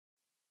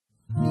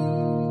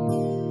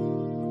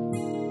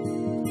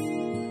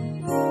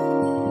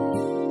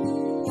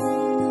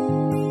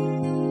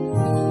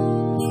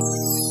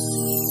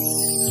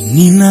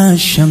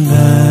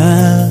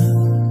Ninashangaa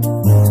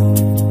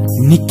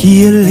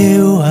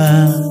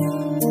nikielewa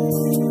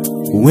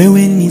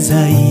wewe ni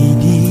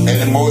zaidi. And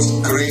the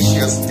most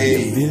gracious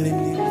day,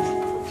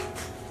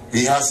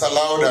 He has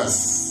allowed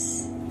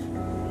us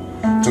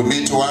to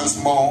meet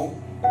once more,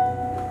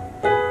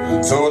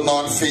 though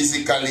not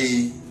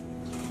physically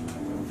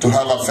to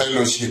have a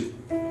fellowship,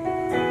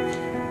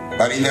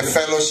 but in the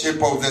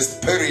fellowship of the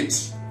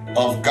Spirit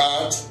of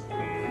God.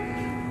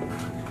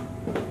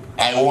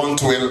 I want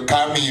to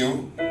welcome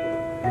you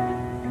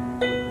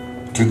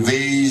to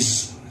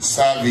this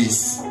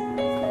service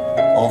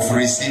of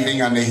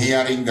receiving and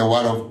hearing the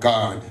word of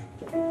God.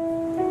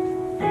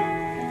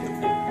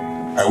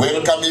 I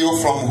welcome you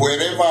from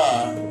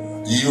wherever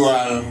you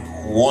are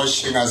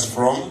watching us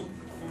from.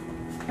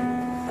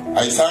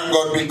 I thank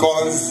God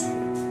because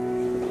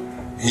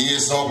He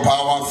is so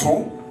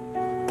powerful.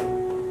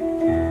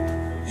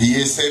 He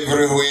is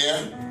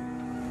everywhere.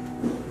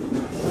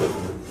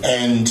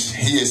 And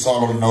He is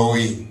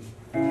all-knowing.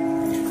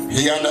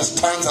 He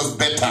understands us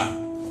better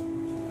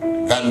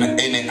than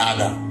any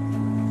other.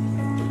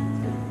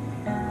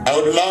 I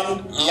would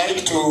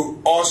like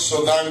to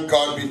also thank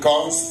God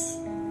because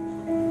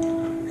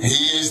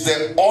He is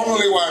the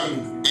only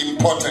one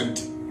important.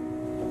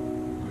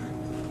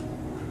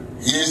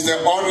 He is the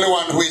only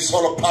one who is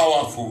all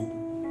powerful,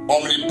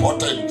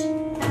 omnipotent.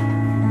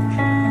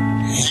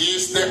 He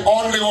is the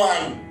only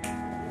one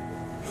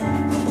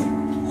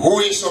who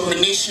is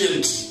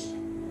omniscient.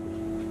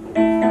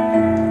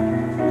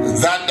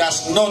 That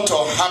does not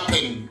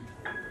happen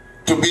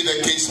to be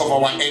the case of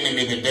our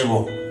enemy, the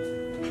devil.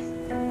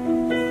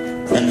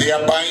 And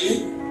thereby,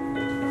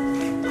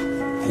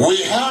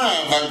 we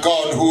have a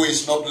God who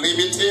is not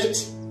limited,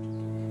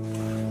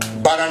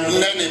 but an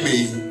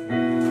enemy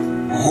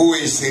who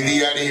is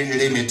really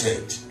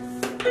limited.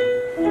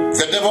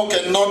 The devil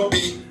cannot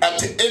be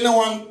at any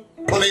one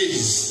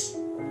place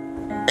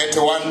at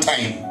one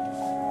time.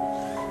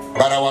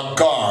 But our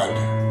God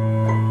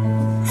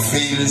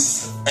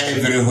fills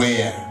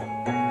everywhere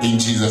in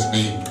Jesus'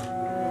 name.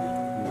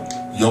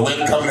 You're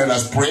welcome. Let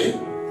us pray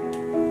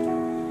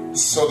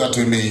so that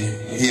we may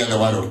hear the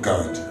word of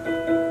God.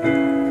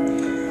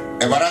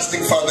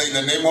 Everlasting Father, in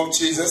the name of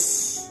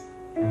Jesus,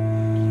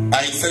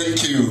 I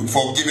thank you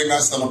for giving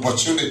us an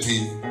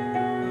opportunity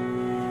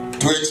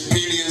to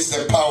experience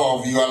the power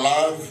of your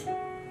love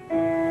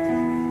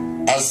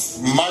as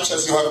much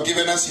as you have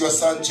given us your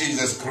Son,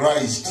 Jesus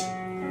Christ,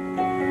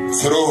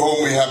 through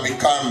whom we have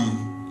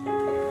become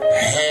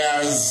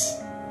heirs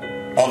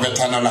of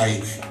eternal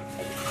life.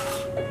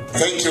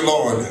 Thank you,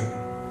 Lord,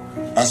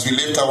 as we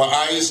lift our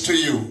eyes to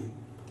you.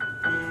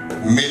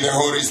 May the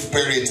Holy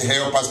Spirit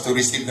help us to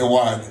receive the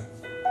word.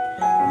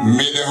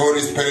 May the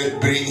Holy Spirit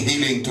bring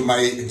healing to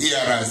my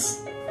hearers.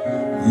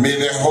 May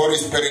the Holy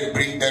Spirit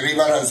bring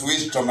deliverance,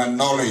 wisdom, and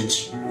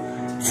knowledge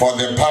for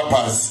the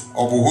purpose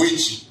of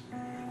which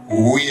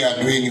we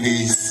are doing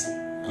this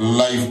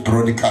live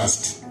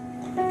broadcast.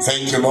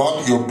 Thank you,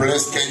 Lord. You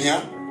bless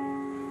Kenya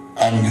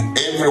and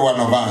every one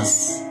of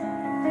us.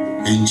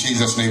 In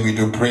Jesus' name we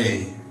do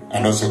pray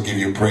and also give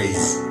you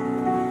praise.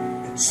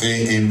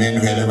 Say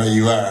amen wherever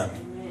you are.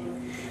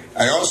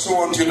 I also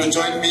want you to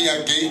join me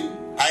again.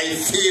 I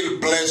feel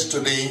blessed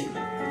today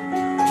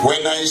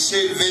when I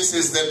say this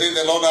is the day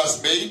the Lord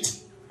has made,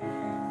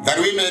 that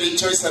we may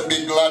rejoice and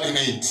be glad in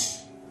it.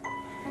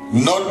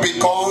 Not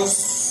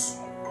because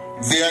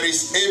there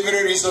is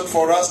every reason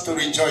for us to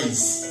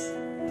rejoice.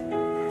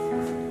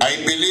 I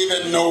believe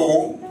and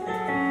know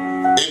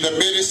in the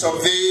midst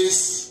of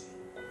this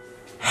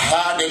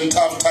hard and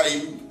tough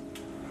time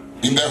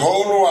in the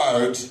whole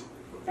world,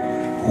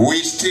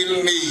 we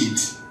still need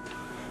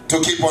to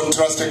keep on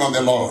trusting on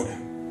the Lord.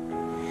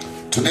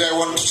 Today I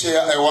want to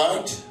share a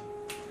word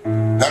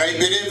that I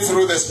believe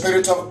through the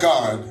Spirit of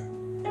God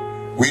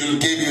will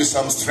give you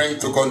some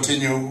strength to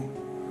continue,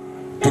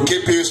 to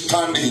keep you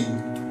standing,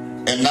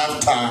 and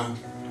after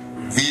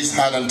these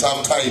hard and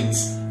tough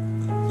times,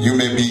 you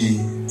may be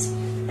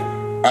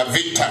a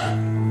victor.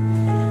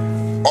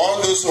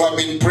 All those who have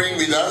been praying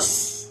with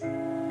us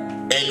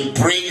and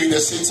praying with the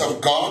saints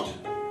of God,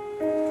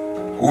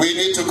 we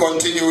need to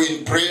continue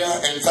in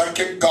prayer and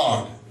thanking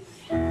God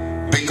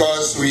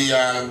because we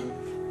are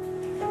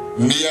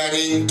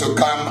nearing to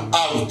come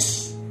out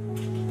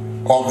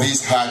of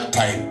this hard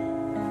time.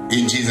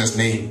 In Jesus'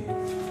 name,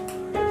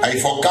 I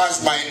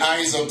focus my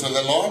eyes onto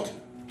the Lord,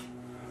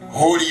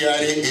 who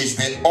really is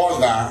the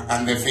author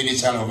and the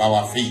finisher of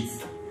our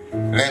faith.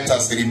 Let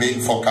us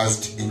remain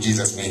focused in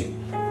Jesus' name.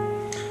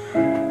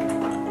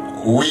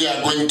 We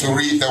are going to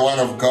read the word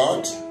of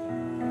God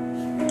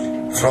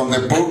from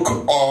the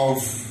book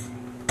of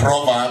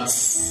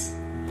Proverbs,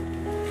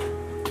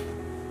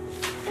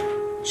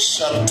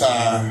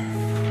 chapter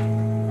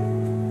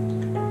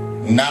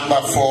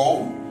number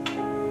 4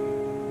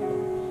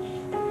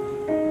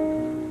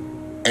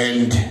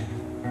 and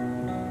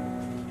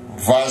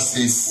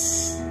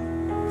verses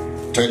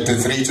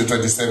 23 to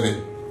 27.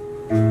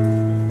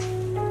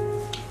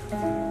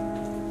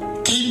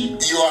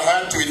 Keep your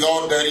heart with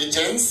all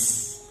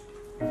diligence,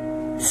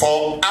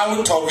 For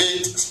out of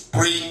it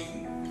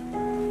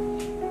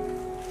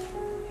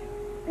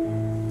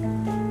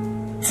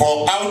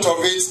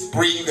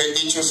spring the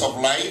issues of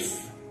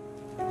life.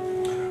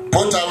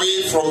 Put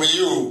away from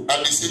you a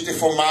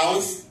deceitful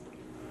mouth,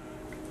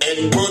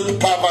 and put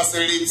perverse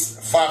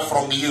lips far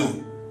from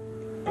you.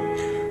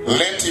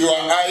 Let your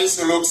eyes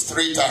look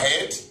straight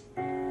ahead,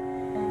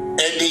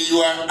 and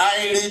your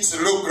eyelids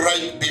look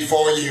right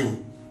before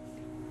you.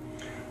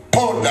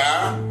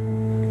 Ponder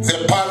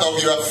the path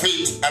of your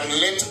feet, and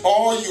let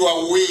all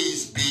your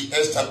ways be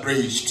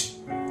established.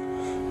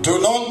 Do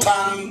not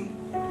turn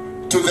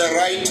to the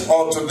right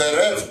or to the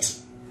left.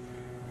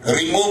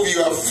 Remove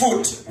your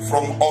foot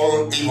from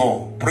all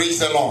evil. Praise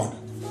the Lord.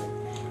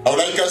 I would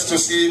like us to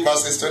see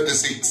verses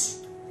 26.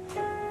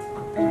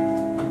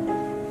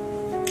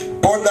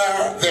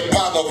 Ponder the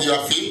path of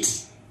your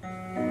feet,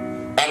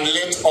 and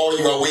let all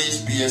your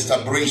ways be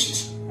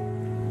established.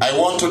 I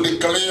want to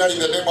declare in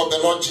the name of the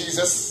Lord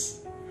Jesus,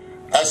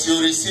 as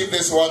you receive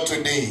this word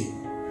today,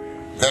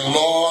 the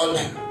Lord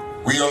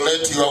will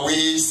let your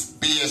ways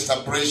be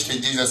established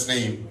in Jesus'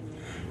 name.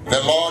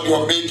 The Lord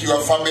will make your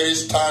family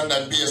stand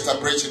and be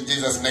established in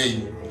Jesus'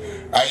 name.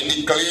 I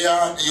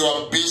declare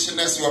your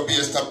business will be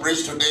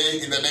established today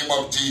in the name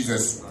of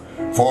Jesus.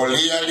 For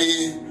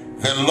really,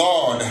 the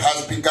Lord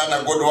has begun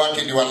a good work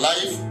in your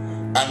life,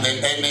 and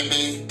the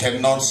enemy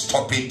cannot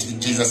stop it in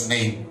Jesus'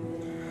 name.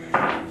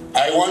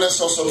 I want us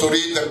also to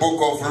read the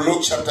book of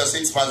Luke chapter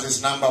 6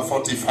 verses number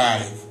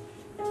 45.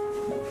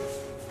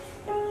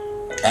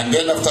 And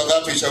then after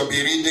that we shall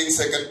be reading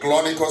 2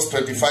 Chronicles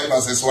 25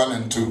 verses 1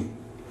 and 2.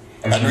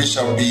 And we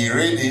shall be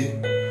ready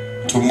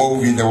to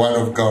move in the word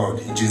of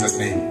God in Jesus'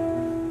 name.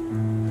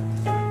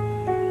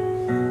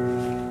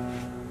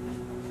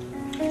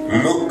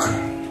 Luke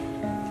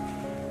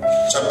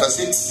chapter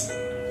 6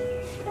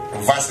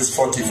 verses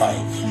 45.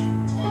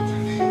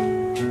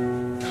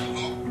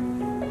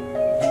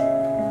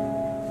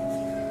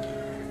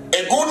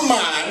 A good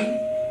man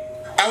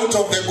out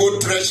of the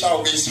good treasure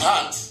of his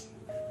heart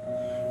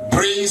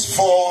brings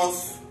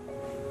forth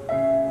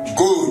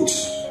good,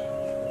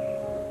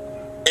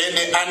 and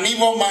an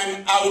evil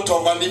man out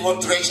of an evil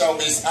treasure of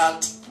his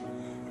heart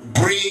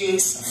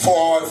brings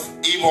forth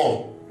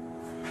evil.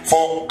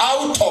 For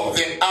out of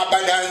the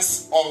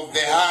abundance of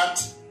the heart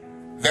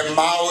the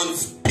mouth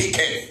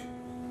speaketh.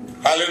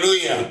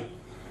 Hallelujah.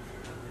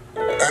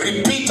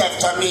 Repeat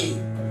after me.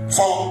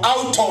 For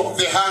out of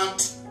the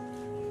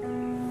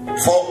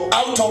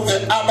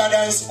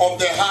abundance of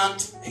the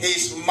heart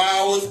his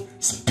mouth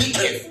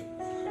speaketh.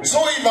 So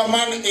if a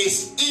man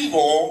is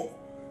evil,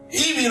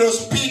 he will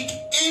speak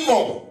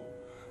evil.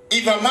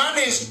 If a man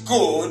is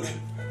good,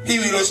 he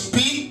will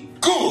speak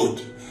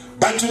good.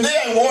 But today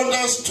I want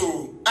us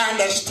to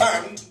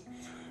understand,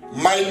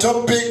 my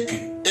topic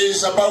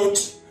is about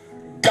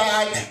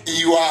guard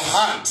your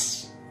heart.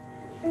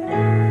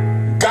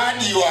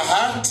 Guard your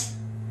heart,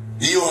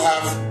 you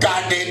have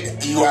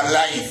guarded your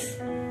life.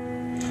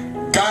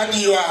 Guard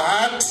your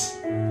heart,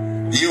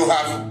 you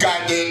have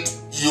guarded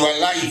your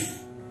life.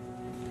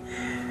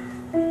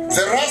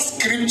 The last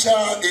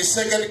scripture is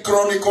 2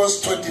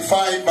 Chronicles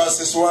 25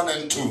 verses 1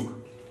 and 2.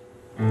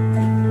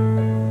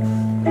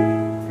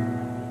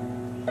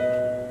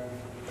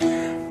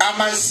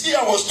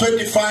 Amaziah was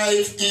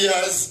 25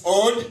 years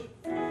old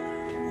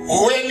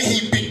when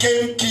he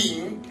became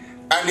king,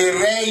 and he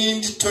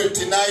reigned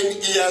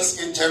 29 years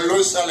in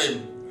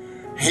Jerusalem.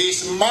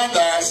 His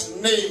mother's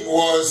name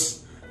was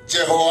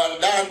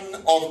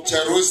Jehoadan of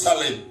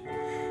Jerusalem,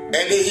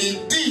 and he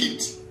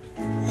did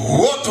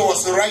what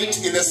was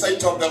right in the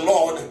sight of the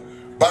Lord,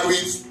 but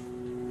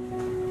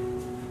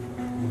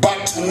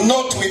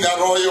not with a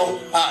royal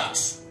heart.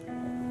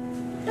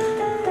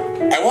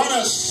 I want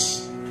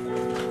us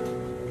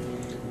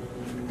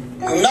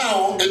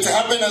now, it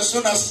happened as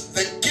soon as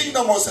the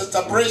kingdom was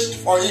established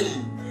for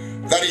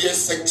him, that he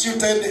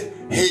executed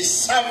his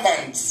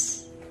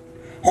servants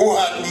who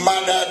had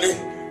murdered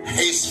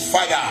his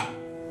father.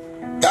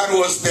 That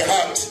was the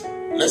heart.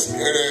 Let's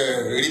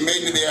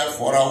remain there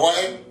for a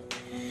while.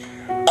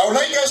 I would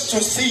like us to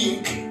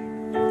think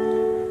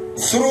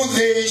through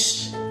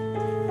this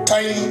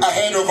time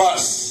ahead of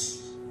us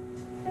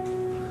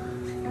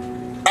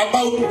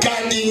about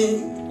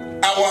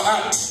guarding our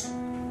heart.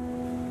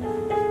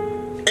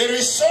 It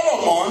is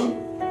Solomon,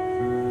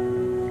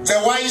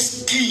 the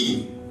wise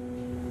king,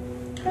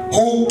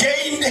 who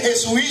gained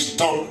his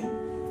wisdom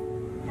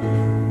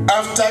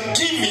after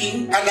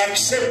giving an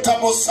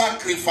acceptable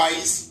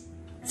sacrifice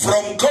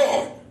from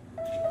God.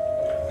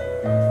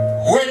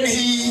 When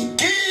he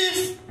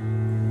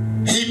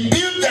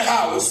built the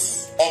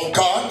house of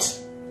God,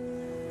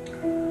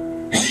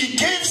 he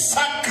gave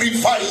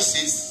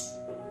sacrifices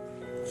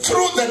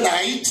through the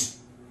night.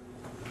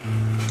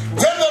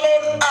 Then the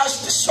Lord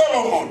asked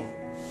Solomon,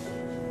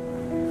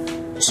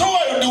 so I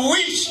would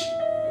wish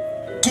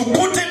to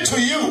put it to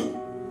you,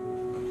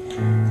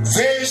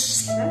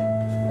 this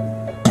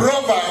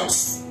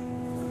Proverbs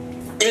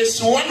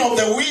is one of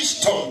the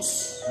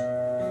wisdoms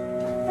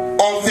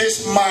of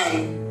this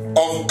man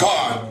of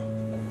God,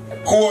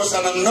 who was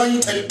an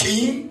anointed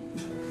king,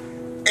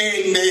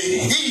 and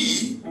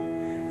he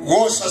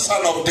was a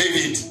son of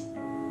David.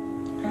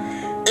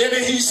 And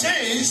he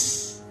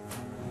says,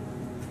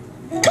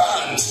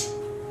 God.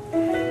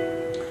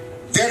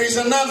 There is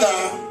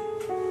another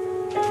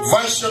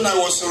version I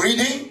was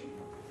reading,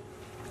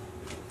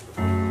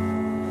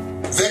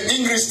 the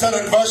English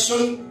Standard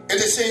Version, and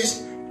it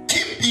says,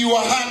 keep your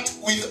heart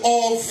with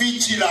all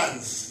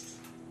vigilance.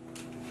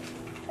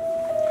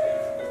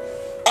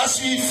 As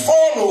we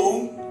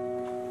follow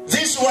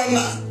this one,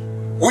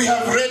 we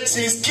have read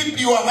says, keep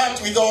your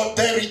heart with all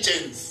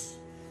diligence.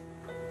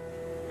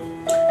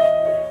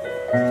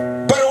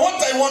 But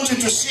what I want you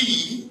to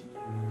see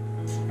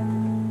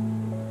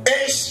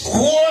is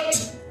what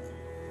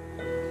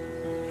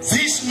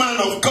this man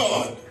of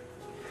God,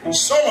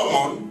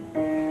 Solomon,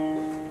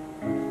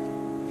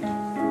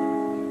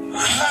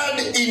 had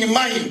in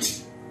mind.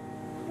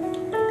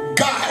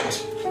 God,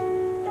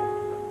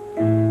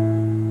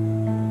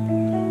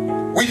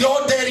 with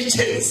all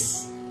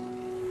diligence.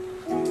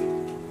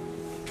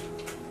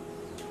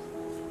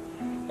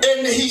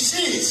 And he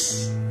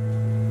says,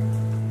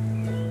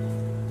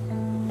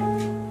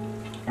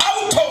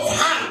 out of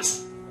heart,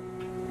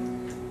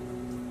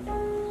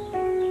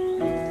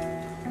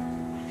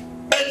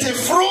 it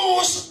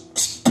flows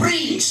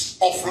springs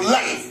of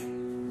life.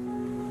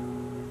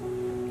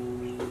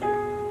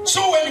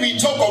 So when we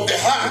talk of the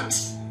heart,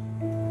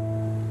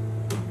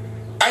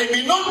 I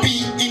may not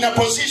be in a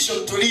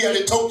position to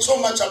really talk so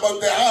much about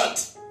the heart.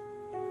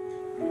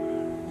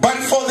 But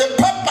for the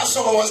purpose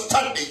of our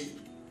study,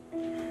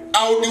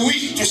 I would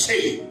wish to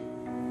say,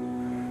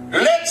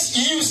 let's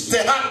use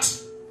the heart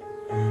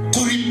to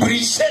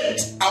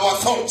represent our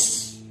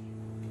thoughts.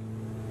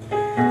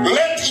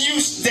 Let's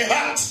use the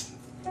heart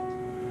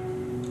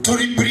to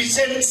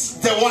represent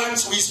the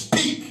words we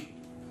speak.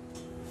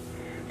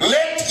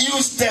 Let's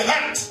use the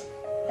heart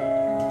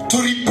to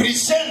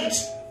represent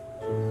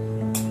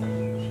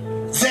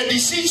the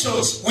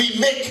decisions we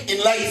make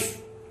in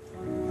life.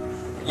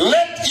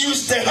 Let's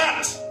use the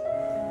heart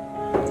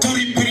to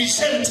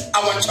represent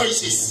our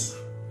choices.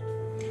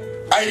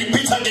 I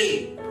repeat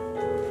again.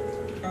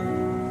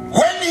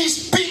 When he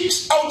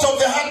speaks, out of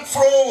the heart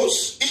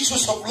flows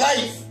issues of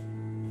life.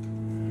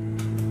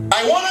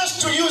 I want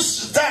us to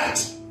use that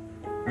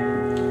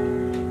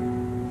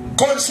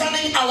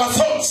concerning our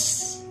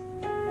thoughts,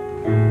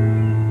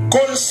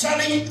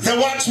 concerning the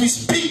words we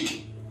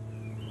speak,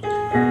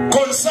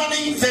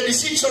 concerning the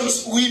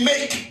decisions we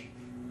make,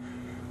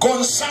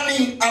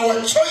 concerning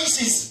our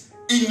choices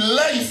in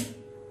life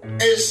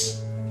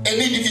as an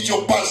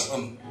individual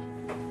person.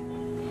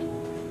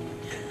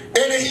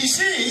 And he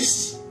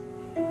says,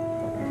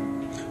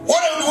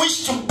 what I would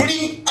wish to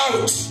bring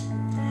out,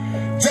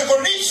 the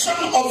condition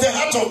of the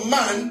heart of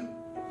man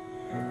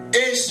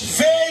is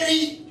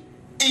very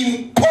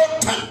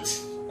important.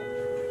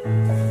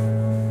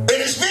 It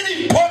is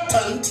very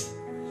important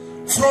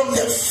from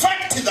the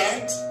fact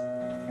that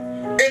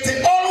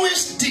it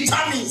always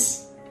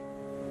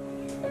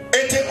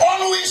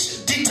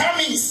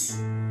determines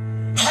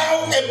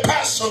how a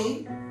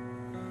person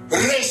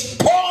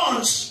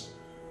responds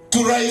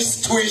to life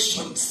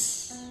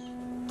situations.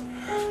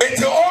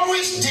 It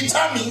always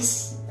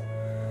determines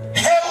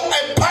how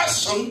a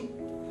person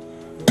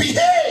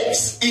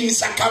behaves in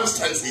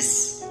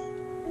circumstances.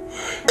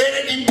 And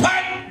it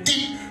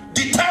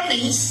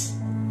determines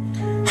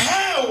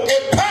how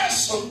a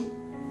person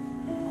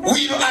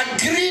will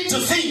agree to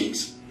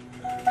things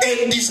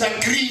and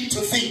disagree to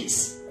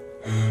things.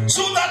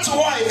 So that's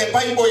why the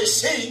Bible is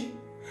saying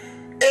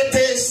it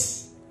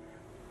is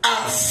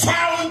a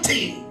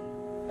fountain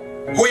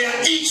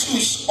where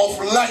issues of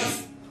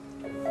life.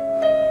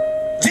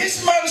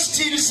 This man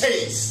still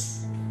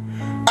says,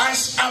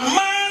 as a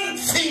man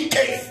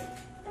thinketh,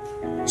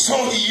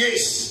 so he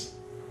is.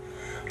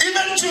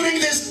 Even during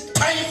this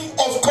time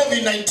of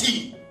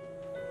COVID-19,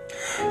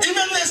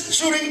 even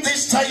during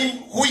this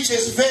time which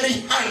is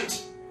very hard,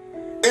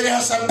 it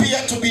has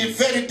appeared to be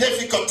very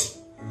difficult.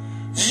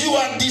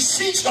 Your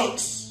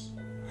decisions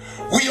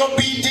will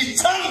be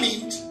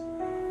determined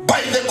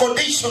by the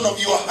condition of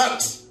your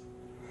heart.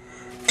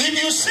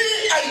 If you say,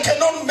 I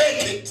cannot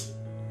make it,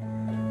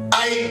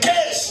 I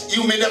guess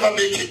you may never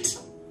make it.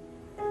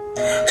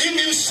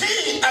 If you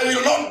say, I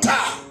will not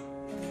die,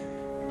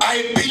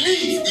 I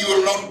believe you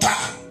will not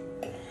die.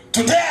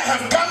 Today I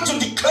have come to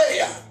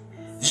declare,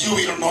 you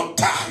will not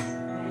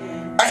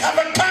die. I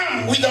have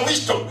come with a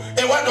wisdom,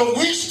 a word of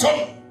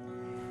wisdom,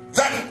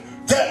 that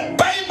the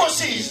Bible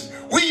says,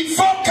 we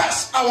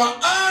focus our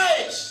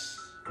eyes,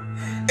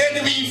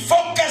 and we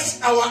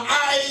focus our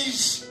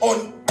eyes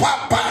on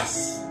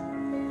purpose.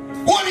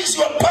 What is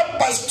your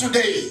purpose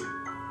today?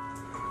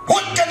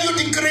 What can you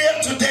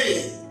declare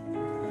today?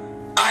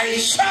 I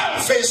shall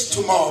face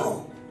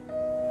tomorrow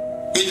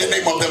in the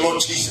name of the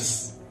Lord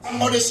Jesus.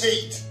 Somebody say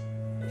it.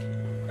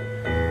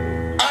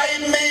 I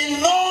may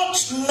not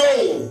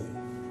know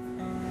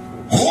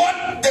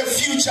what the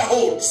future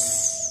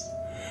holds,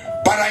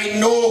 but I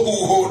know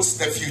who holds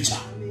the future.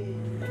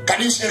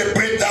 Can you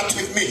celebrate that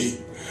with me?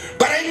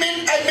 But I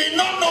may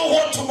not know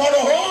what tomorrow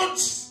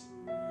holds,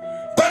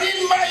 but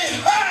in my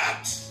heart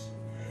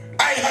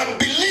I have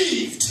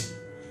believed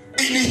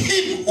in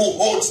him who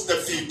holds the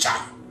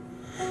future.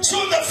 So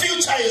the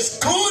future is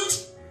good,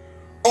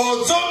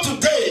 although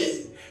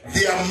today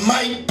there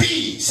might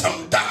be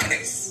some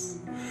darkness.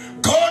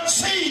 God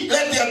said,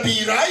 let there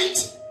be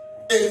light,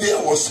 and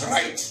there was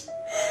light.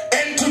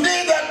 And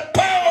today that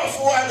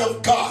powerful word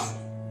of God,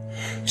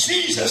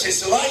 Jesus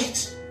is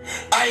light.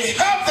 I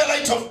have the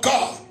light of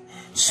God.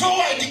 So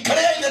I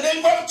declare in the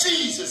name of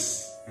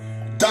Jesus,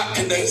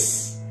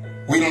 darkness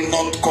will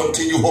not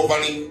continue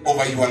hovering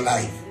over your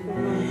life.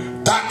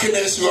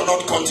 Darkness will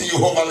not continue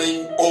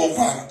hovering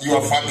over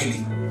your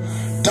family.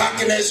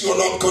 Darkness will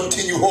not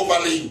continue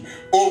hovering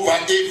over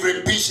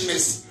every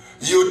business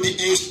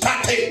you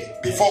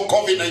started before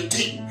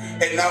COVID-19.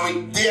 And now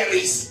there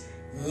is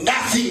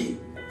nothing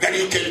that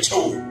you can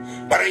show.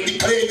 But I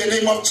declare in the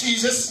name of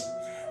Jesus,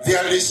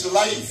 there is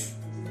life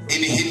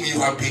in him you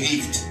have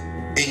believed.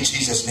 In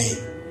Jesus' name.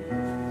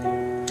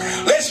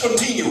 Let's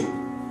continue.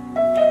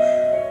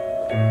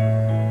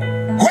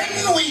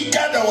 When we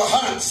guard our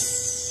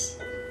hearts,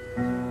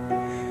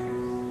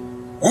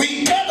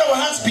 we guard our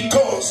hearts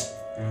because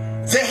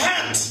the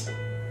heart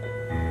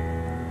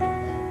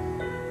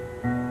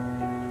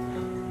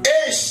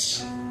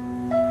is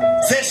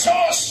the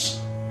source.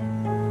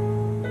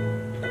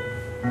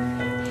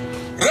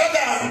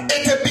 Rather,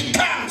 it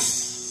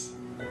becomes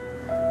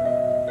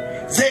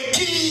the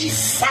key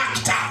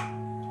factor.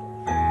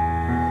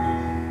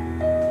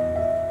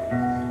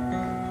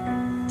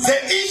 The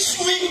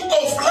issuing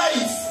of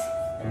life.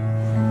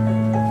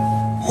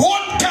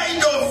 What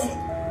kind of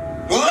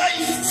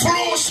life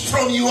flows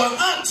from your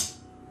heart?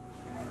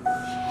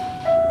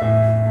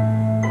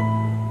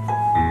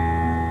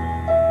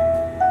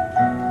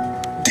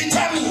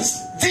 Determines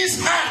this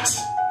heart.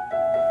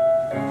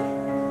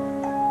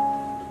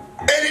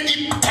 And it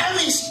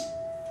determines,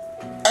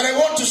 and I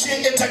want to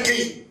say it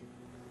again,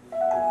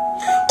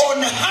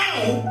 on how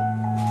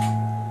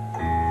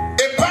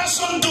a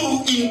person do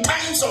in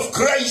times of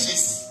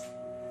crisis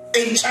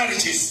in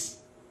charities.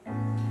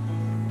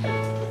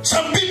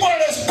 Some people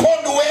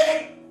respond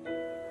well.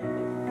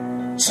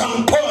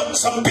 Some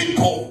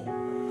people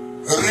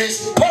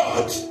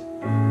respond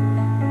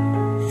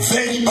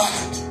very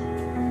bad.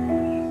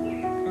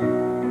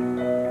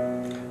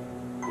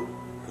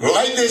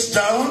 Write this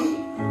down.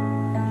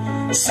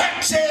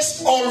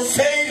 Success or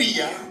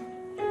failure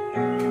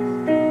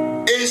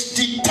is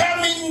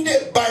determined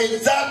by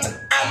that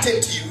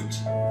attitude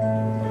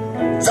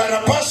that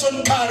a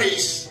person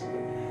carries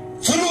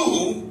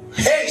through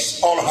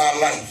his or her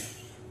life.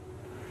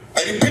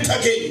 I repeat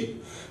again.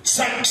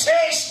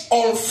 Success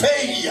or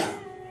failure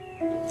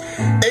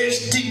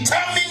is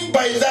determined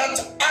by that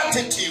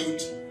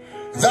attitude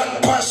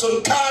that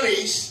person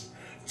carries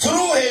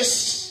through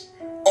his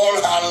or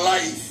her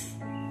life.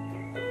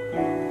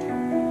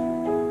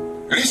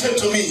 Listen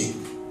to me.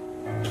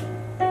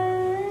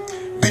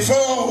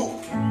 Before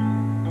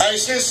I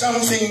say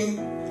something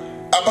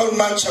about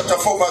Mark chapter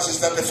 4 verses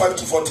 35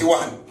 to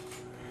 41,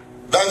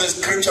 that's the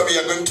scripture we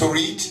are going to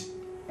read.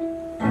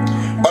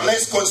 But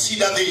let's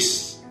consider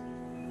this.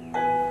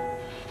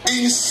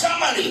 In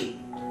summary,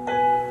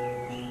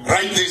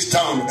 write this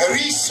down.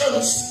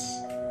 Reasons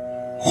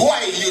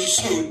why you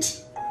should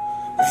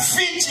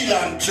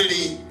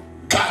vigilantly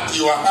guard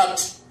your heart.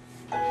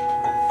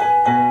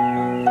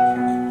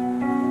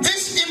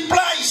 This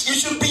implies you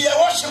should be a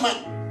watchman.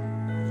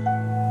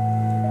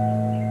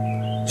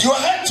 Your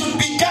heart should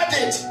be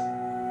guarded.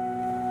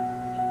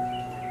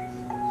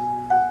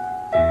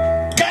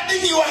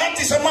 Guarding your heart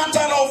is a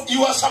matter of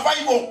your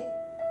survival.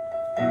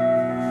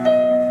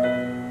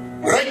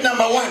 Right,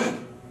 number one.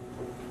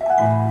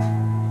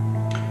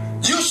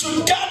 You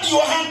should guard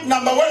your heart,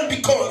 number one,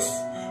 because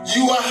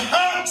your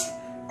heart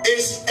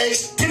is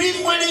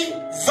extremely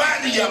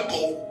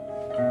valuable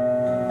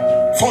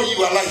for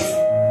your life.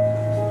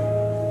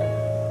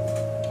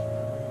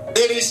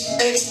 It is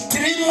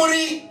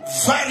extremely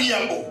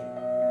valuable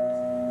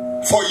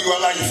for your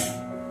life.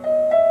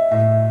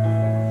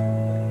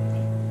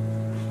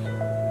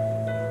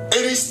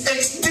 It is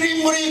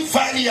extremely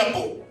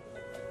valuable.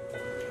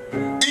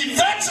 If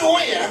that's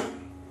where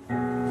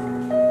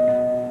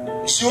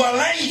your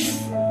life,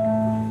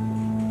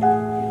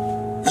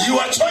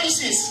 your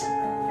choices,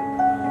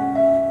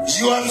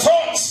 your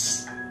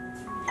thoughts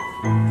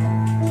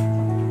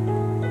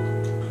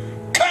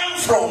come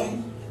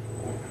from,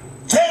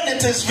 then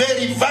it is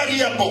very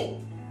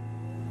valuable.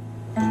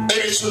 And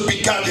it should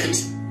be guarded.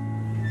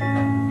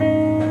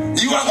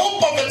 Your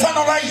hope of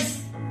eternal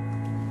life,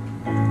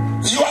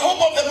 your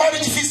hope of the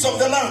marriage feast of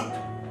the Lamb,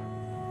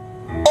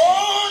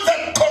 all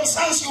that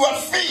concerns your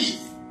faith,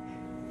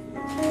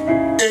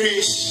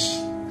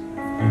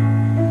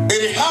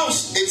 it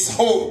house its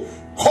home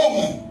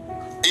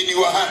in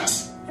your heart.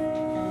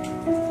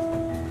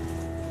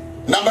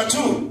 Number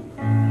two,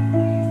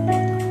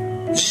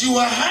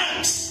 your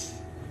heart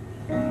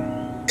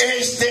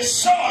is the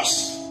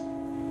source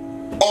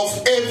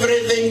of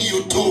everything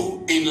you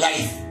do in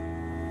life.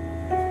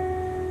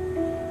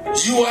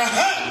 Your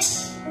heart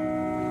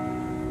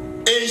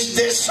is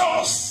the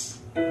source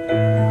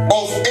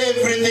of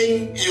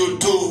everything you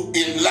do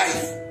in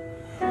life,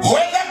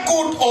 whether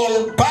good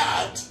or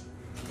bad,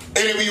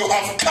 and you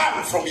have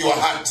come from your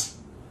heart.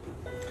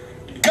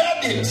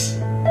 Guard it.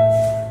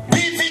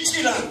 Be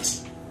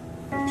vigilant.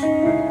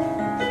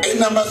 And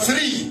number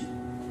 3,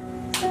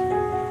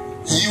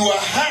 your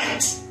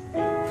heart,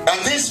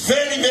 and this is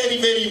very, very,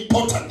 very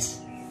important.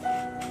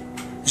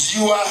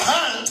 Your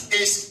heart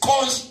is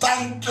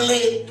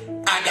constantly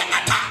under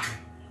attack.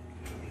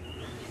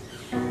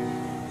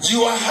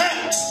 Your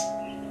heart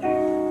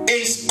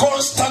is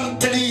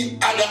constantly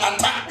under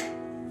attack.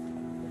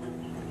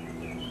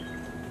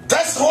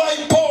 That's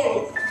why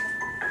Paul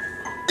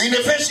in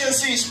Ephesians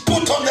says,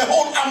 put on the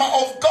whole armor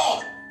of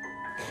God.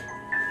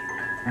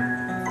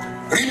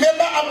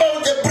 Remember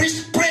about the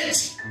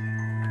breastplate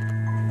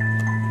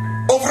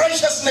of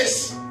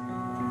righteousness.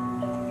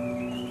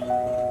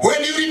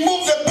 When you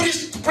remove the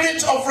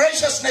breastplate of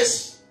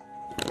righteousness,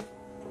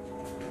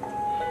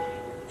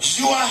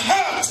 your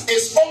heart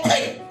is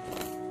open.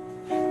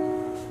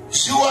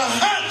 Your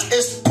heart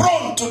is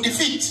prone to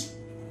defeat.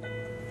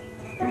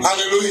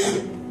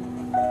 Hallelujah.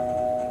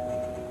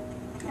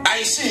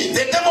 I see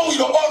the devil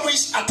will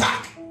always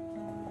attack.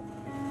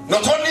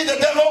 Not only the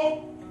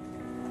devil,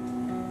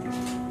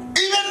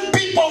 even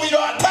people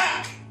will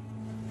attack.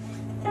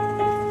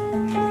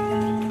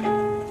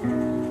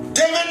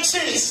 David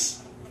says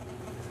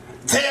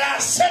they are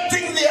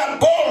setting their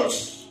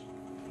bows.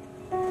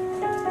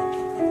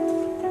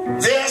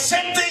 They are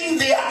setting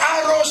their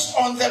arrows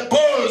on the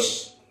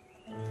bows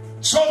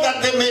so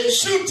that they may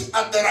shoot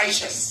at the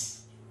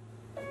righteous.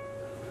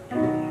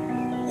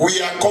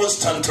 We are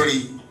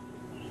constantly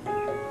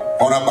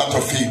on a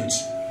battlefield.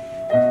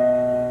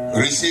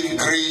 Receive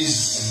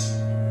grace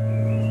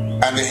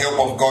and the help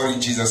of God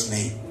in Jesus'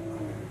 name.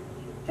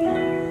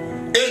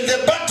 In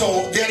the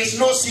battle, there is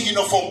no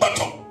signal for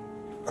battle.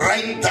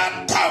 Write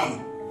that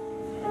down.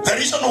 The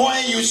reason why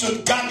you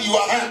should guard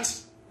your heart,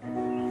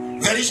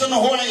 the reason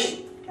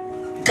why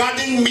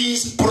guarding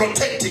means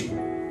protecting,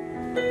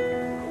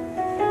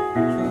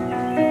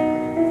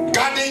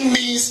 guarding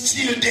means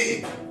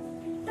shielding.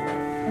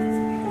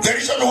 The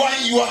reason why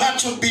your heart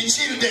should be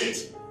shielded,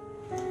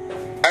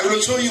 I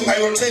will show you, I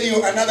will tell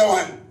you another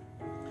one.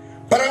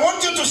 But I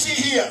want you to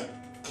see here,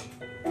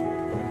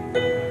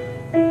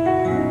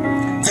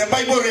 the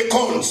Bible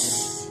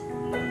records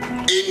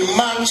in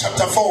Mark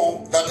chapter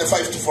 4,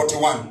 35 to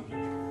 41.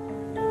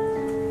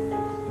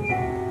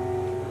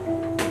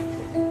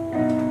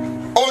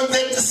 On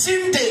the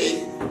same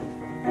day,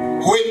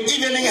 when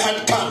evening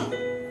had come,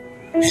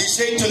 he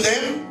said to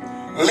them,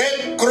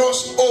 let's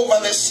cross over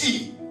the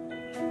sea.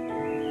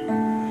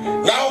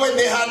 Now when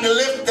they had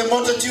left the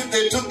multitude,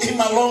 they took him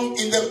along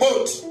in the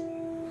boat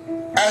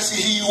as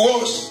he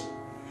was,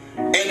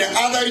 and the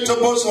other little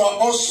boats were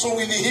also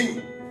with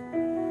him.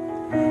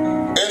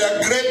 And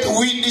a great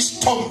windy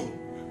storm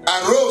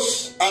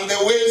arose, and the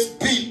waves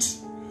beat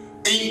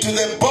into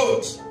the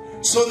boat,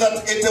 so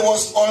that it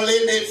was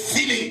already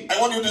filling. I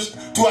want you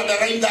to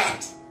underline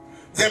that.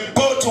 The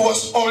boat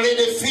was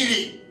already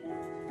filling.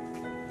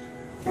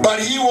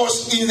 But he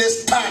was in the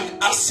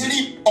stand,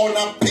 asleep on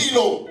a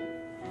pillow.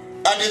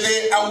 And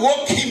they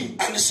awoke him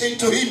and said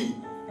to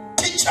him,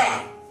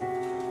 Teacher,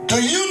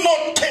 do you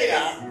not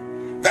care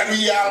that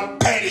we are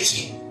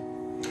perishing?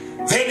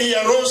 Then he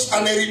arose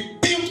and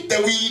rebuked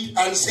the wind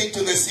and said to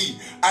the sea,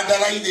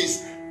 underline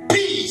this,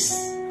 peace,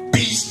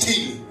 be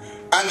still.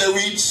 And the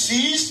wind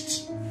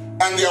ceased,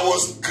 and there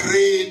was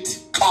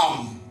great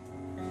calm.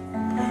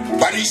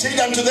 But he said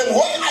unto them,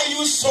 why are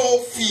you so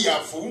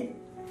fearful?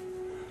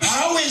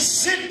 How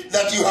is it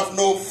that you have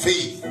no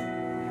faith?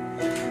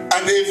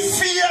 And they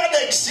feared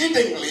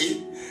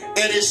exceedingly, and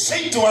they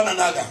said to one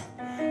another,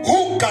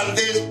 who can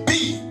this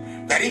be,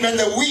 that even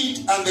the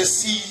wind and the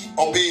sea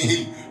obey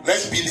him?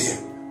 Let's be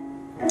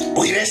there.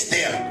 We rest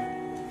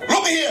there.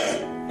 Look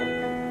here.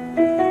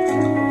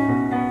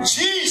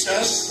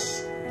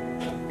 Jesus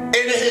and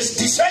his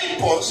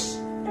disciples,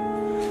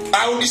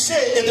 I would say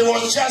it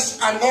was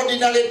just an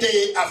ordinary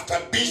day after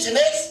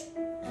business,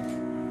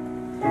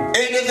 and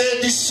they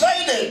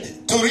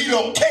decided to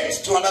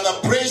relocate to another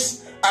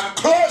place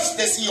across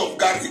the Sea of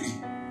Galilee.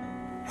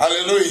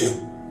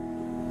 Hallelujah.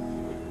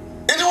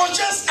 It was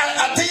just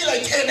a day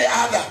like any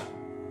other.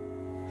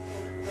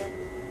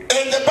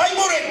 And the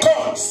Bible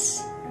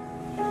records,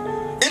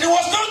 it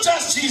was not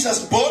just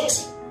Jesus' boat,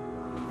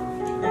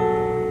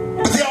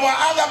 but there were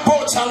other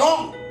boats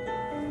along.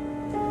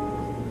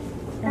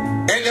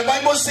 And the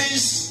Bible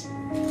says,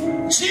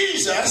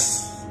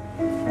 Jesus,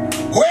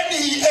 when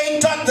he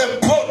entered the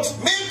boat,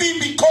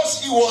 maybe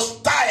because he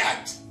was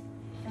tired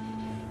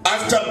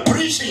after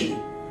preaching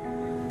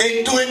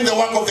and doing the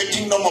work of the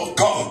kingdom of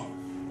God,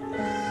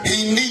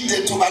 he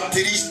needed to at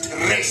least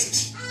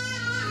rest.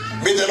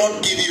 May the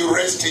Lord give you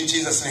rest in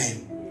Jesus'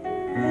 name.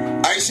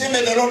 I say,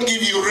 may the Lord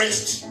give you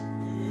rest.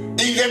 In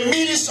the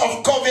midst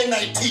of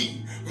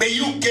COVID-19, may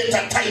you get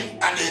a time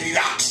and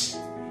relax.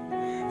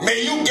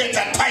 May you get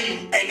a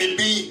time and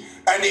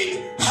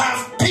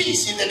have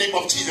peace in the name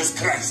of Jesus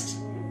Christ.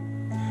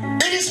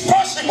 It is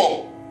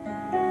possible.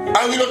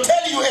 I will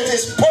tell you it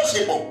is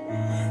possible.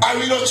 I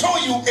will show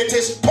you it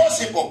is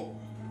possible.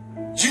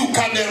 You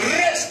can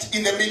rest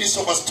in the midst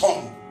of a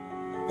storm.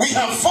 We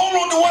have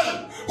followed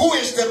one who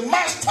is the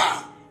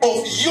master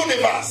of the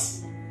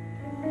universe.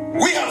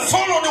 We have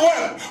followed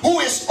one who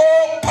is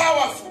all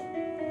powerful.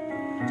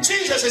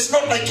 Jesus is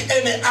not like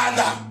any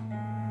other.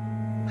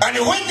 And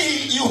when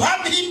you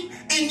have him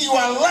in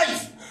your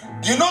life,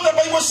 you know the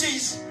Bible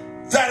says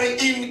that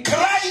in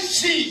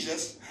Christ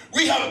Jesus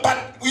we have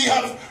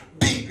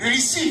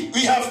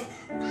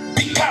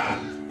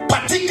become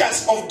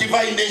partakers of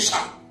divine nature.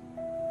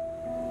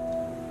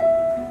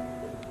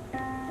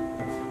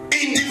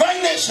 In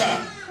divine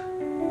nature,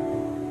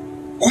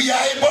 we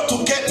are able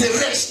to get the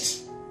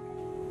rest,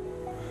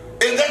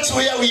 and that's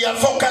where we are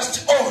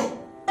focused on.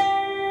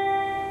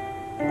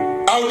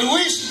 I would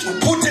wish to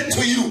put it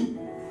to you,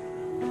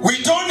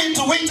 we don't need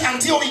to wait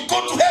until we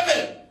go to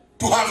heaven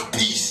to have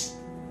peace.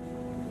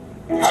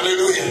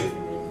 Hallelujah.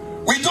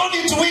 We don't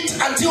need to wait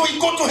until we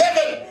go to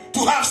heaven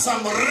to have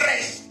some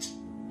rest.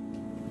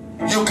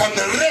 You can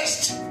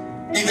rest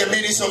in the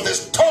midst of the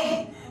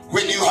storm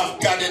when you have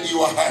guarded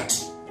your heart.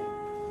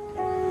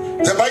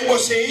 The Bible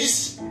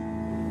says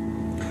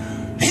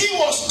he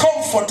was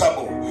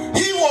comfortable.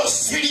 He was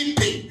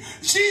sleeping.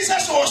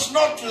 Jesus was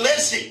not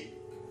lazy.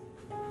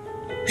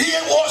 He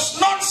was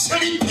not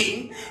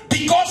sleeping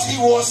because he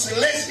was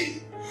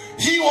lazy.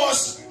 He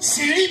was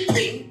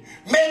sleeping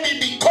maybe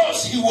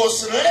because he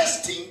was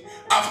resting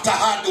after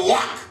hard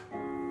work.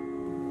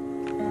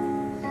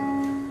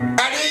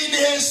 And in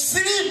his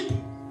sleep,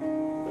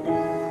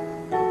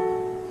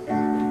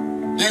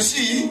 you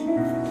see,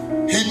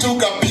 he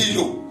took a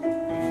pillow.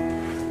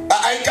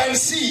 I can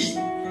see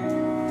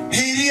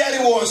he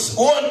really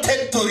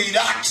wanted to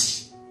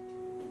relax.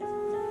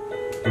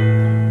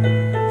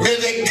 May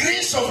the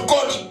grace of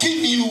God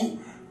give you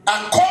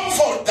a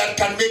comfort that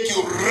can make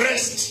you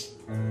rest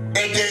and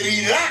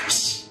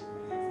relax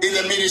in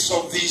the midst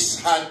of these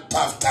hard,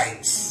 tough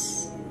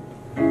times.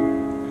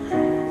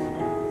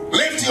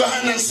 Lift your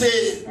hand and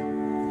say,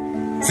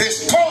 the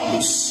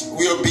storms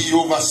will be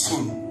over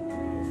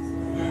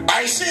soon.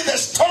 I say the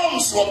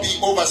storms will be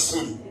over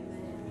soon.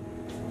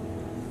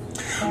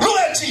 Look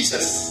at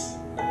Jesus.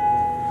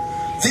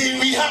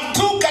 We have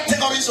two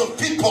categories of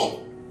people.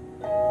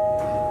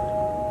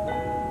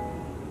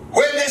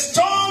 When the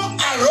storm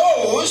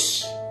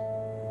arose,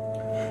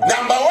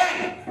 number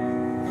one,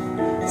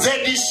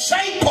 the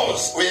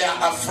disciples were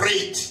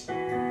afraid.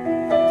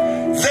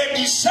 The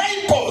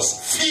disciples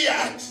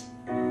feared.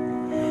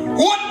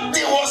 What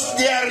was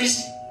their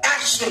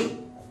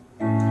reaction?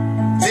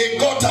 They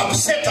got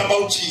upset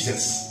about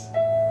Jesus.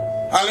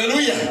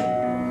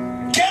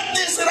 Hallelujah. Get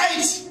this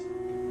right.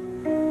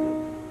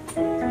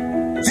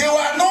 They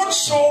were not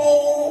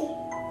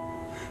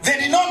they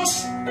did not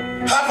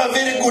have a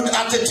very good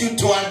attitude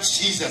towards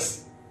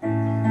Jesus.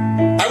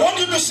 I want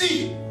you to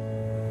see.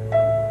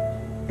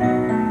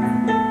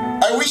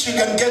 I wish you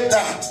can get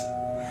that.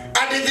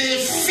 And they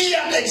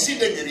feared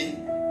exceedingly.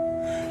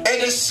 And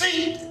they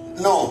said,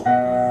 no.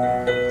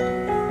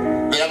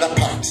 The other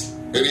part.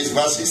 There is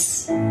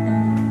verses.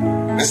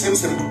 The same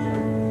symbol.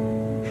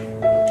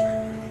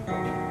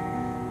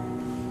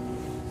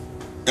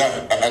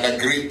 Yeah, and a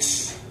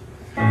great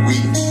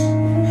wind.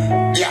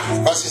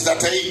 Yeah, verses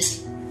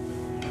 38.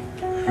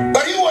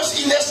 But he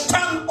was in a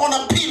stand on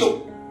a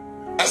pillow,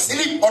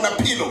 asleep on a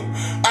pillow.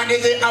 And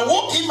they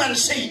awoke him and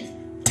said,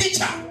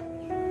 Teacher,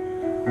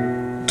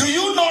 do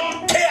you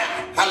not care?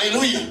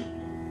 Hallelujah.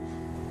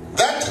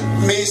 That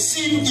may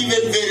seem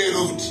even very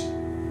rude.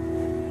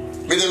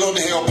 May the Lord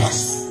help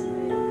us.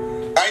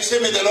 I say,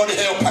 may the Lord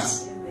help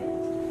us.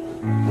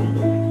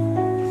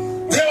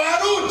 They were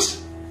rude.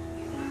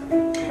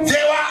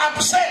 They were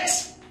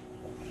upset.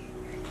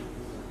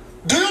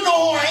 Do you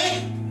know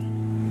why?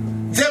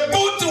 The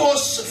boat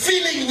was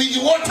filling with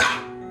water.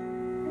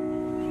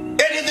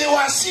 And they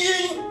were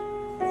saying,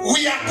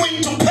 we are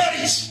going to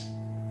perish.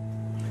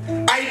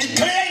 I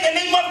declare in the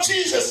name of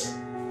Jesus,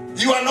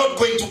 you are not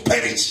going to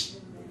perish.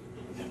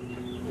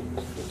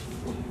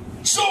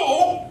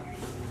 So,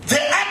 the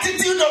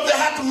attitude of the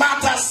heart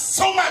matters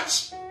so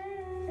much.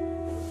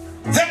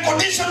 The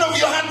condition of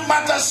your heart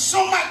matters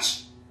so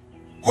much.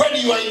 When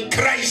you are in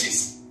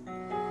crisis,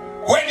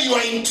 when you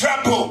are in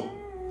trouble,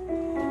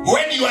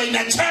 when you are in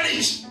a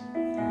challenge.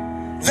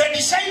 The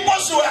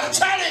disciples were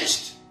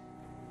challenged.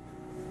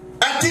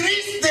 At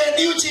least they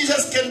knew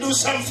Jesus can do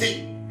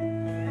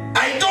something.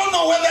 I don't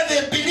know whether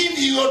they believe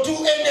he will do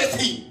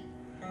anything.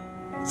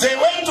 They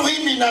went to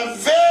him in a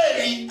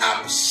very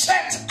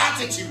upset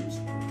attitude.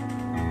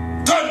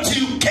 Don't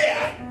you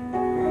care?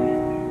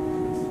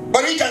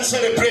 But we can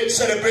celebrate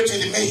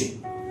with me.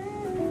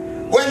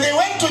 When they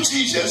went to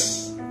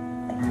Jesus,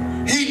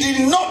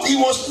 he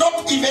was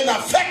not even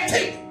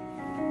affected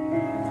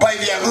by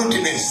their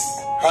rudeness.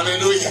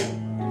 Hallelujah.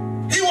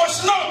 He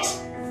was not.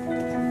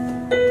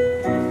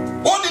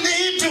 What did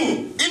he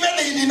do? Even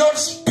he did not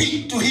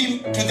speak to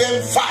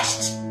them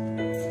first.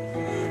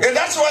 And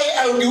that's why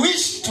I would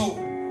wish to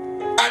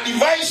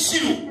advise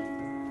you,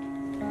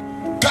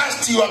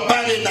 cast your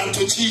burden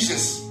unto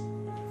Jesus.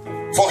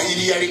 For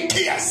he really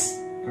cares.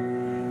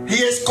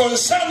 He is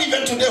concerned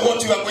even today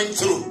what you are going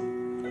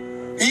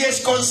through. He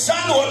is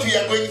concerned what we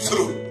are going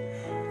through.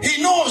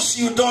 He knows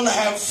you don't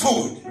have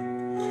food.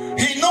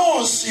 He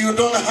knows you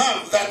don't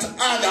have that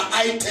other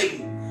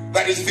item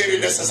that is very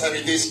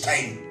necessary this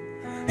time.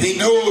 He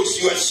knows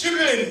your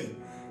children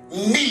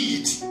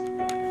need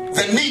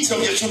the needs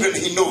of your children.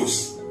 He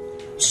knows.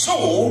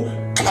 So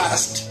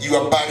cast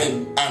your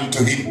burden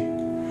unto him.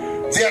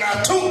 There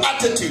are two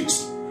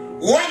attitudes.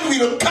 One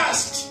will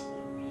cast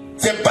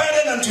the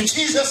burden unto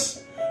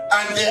Jesus,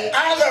 and the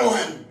other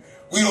one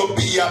will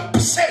be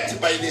upset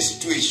by the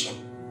situation.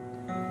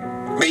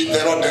 May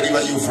the Lord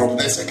deliver you from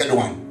the second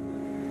one.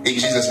 In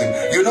Jesus' name.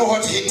 You know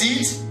what he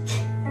did?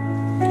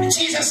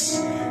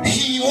 Jesus,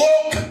 he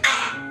woke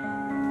up.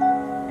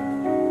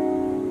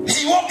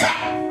 He woke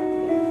up.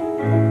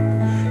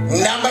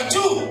 Number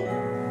two,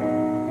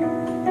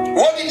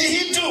 what did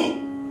he do?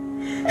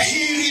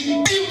 He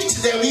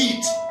rebuked the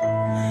weed.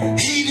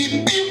 He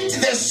rebuked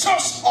the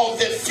source of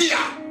the fear.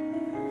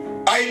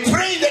 I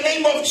pray in the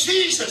name of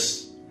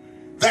Jesus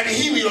that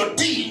he will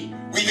deal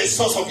with the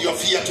source of your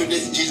fear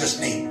today in Jesus'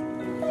 name.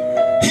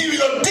 He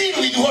will deal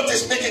with what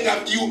is making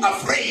you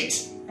afraid.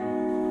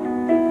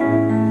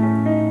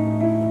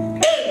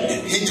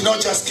 And he did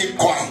not just keep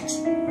quiet.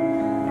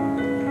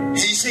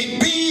 He said,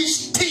 be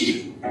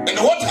still. And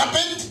what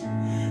happened?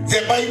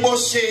 The Bible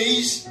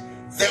says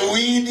the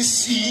wind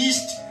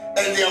ceased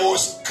and there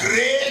was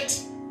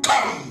great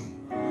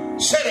calm.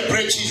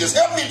 Celebrate Jesus.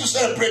 Help me to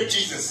celebrate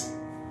Jesus.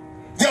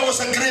 There was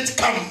a great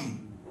calm.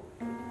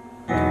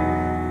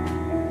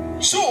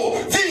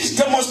 So this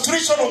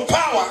demonstration of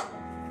power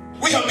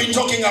we have been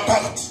talking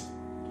about.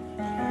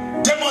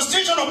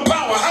 Demonstration of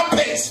power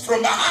happens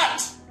from a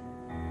heart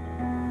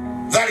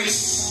that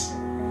is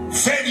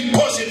very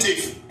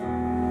positive,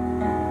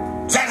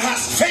 that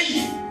has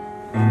faith.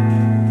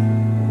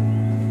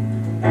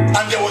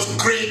 And there was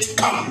great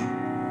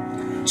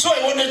calm. So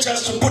I wanted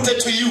just to put it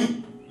to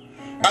you,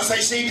 as I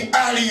said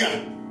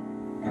earlier,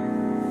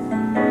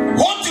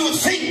 what do you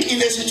think in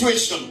the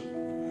situation?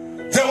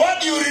 The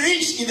word you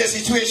release in the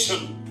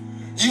situation,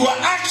 your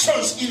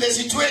actions in the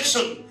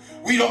situation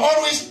will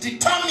always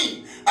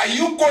determine, are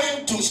you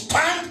going to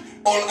stand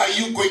or are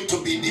you going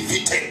to be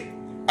defeated?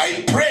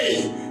 I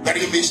pray that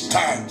you may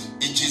stand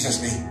in Jesus'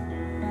 name.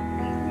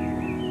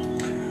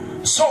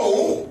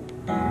 So,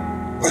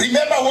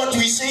 remember what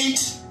we said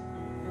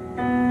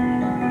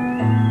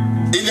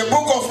in the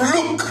book of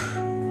Luke,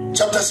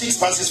 chapter 6,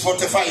 verses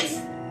 45.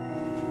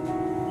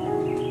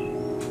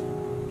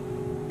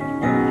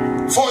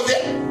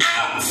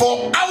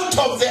 For out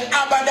of the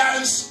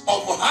abundance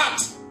of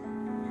heart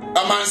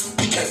a man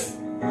speaketh.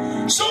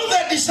 So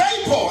the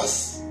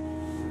disciples,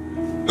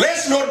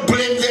 let's not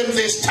blame them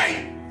this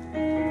time.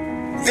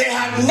 They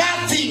had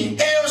nothing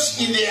else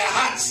in their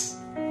hearts.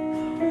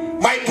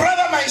 My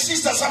brother, my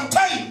sister,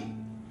 sometimes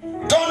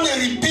don't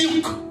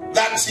rebuke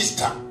that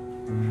sister.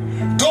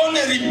 Don't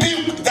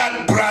rebuke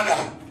that brother.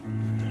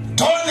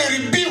 Don't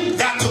rebuke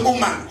that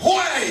woman.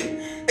 Why?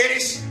 It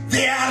is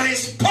they are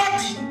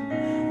responding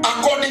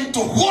according to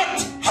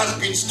what has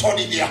been stored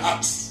in their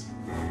hearts.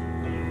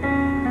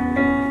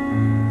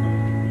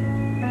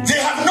 They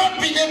have not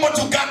been able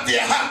to guard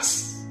their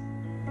hearts.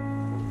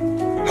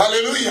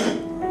 Hallelujah.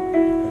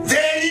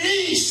 They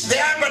release the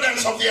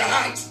abundance of their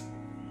heart.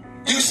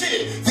 You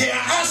see, they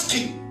are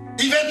asking,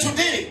 even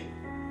today,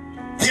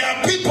 there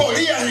are people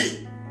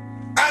really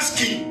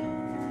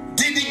asking,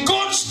 did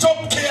God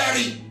stop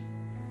caring?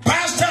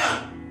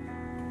 Pastor,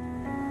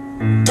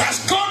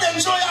 does God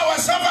enjoy our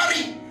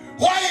suffering?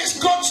 Why is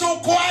God so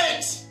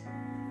quiet?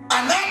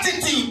 An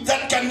attitude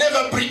that can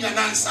never bring an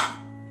answer.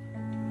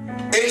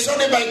 It is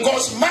only by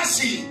God's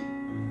mercy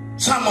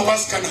some of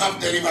us can have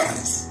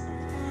deliverance.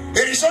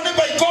 It is only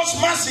by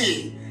God's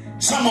mercy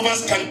some of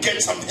us can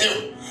get some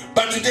help.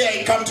 But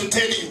today I come to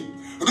tell you,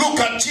 look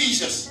at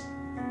Jesus.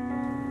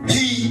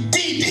 He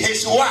did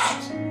his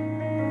word.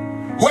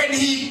 When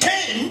he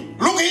came,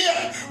 look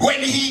here,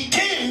 when he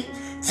came,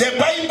 the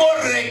Bible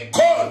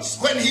records.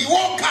 When he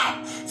woke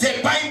up, the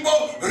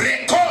Bible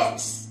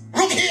records.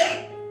 Look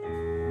here.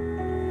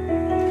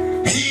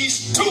 He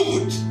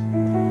stood.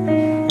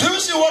 Do you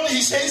see what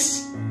he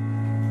says?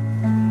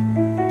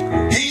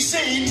 He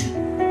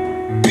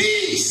said,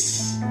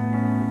 peace.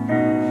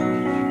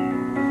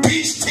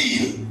 Be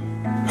still.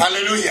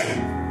 Hallelujah.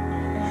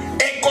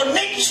 A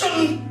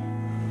connection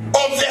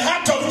of the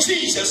heart of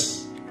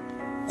Jesus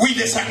with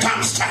the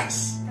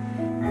circumstance.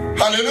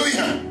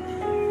 Hallelujah.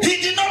 He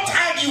did not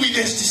argue with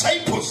his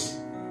disciples.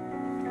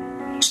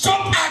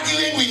 Stop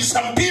arguing with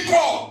some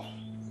people.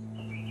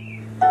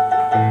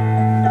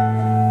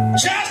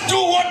 Just do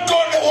what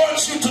God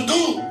wants you to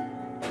do.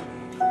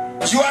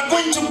 You are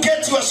going to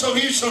get your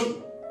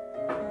solution.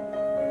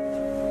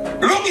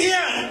 Look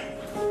here.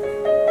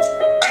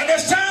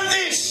 Understand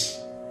this.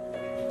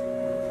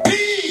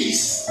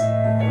 Peace.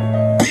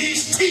 Be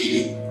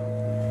still.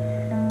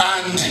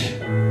 And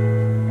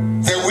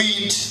the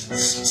wind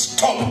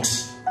stopped.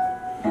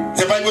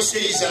 The Bible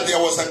says that there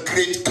was a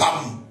great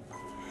calm.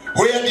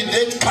 Where did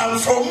that come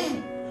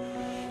from?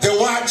 the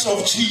words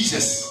of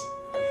Jesus.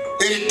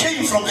 It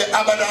came from the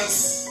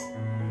abundance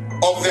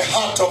of the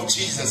heart of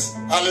Jesus.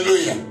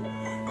 Hallelujah.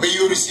 May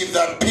you receive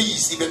that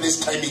peace even this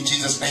time in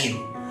Jesus'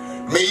 name.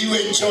 May you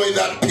enjoy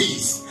that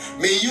peace.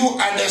 May you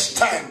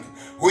understand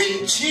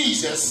when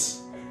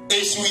Jesus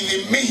is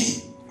within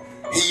me,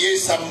 he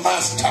is a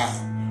master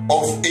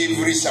of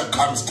every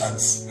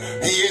circumstance.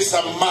 He is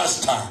a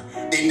master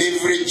in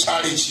every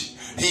challenge.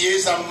 He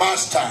is a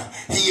master.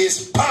 He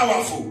is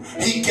powerful.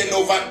 He can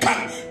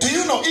overcome. Do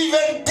you know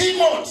even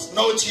demons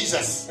know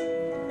Jesus?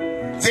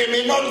 They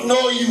may not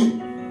know you.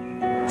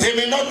 They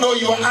may not know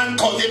your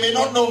uncle. They may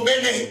not know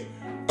many.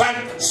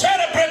 But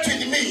celebrate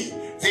with me.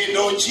 They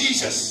know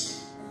Jesus.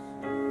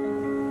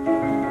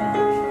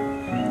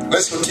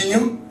 Let's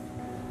continue.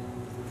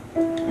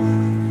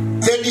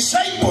 The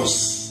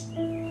disciples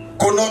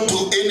could not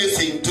do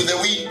anything to the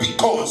wind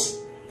because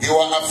they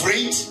were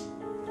afraid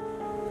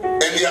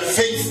and their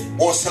faith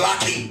was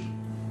lacking.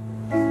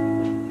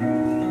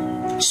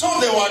 So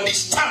they were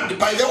disturbed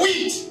by the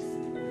wind.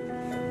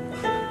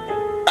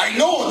 I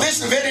know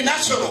this is very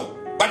natural,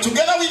 but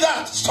together with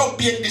that, stop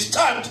being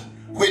disturbed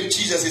when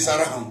Jesus is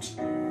around.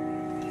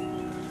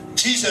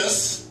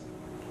 Jesus,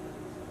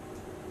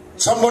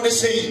 somebody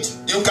said,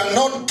 you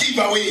cannot give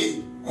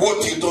away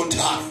what you don't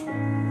have.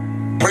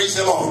 Praise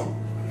the Lord.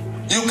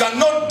 You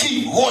cannot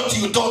give what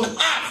you don't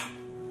have.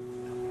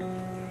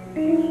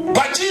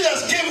 But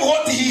Jesus gave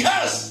what he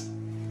has.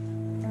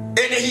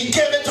 And he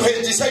gave it to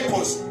his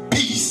disciples.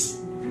 Peace.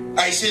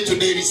 I say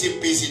today,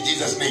 receive peace in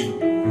Jesus'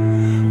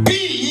 name.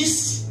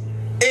 Peace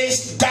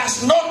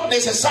does not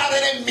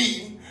necessarily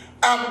mean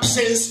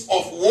absence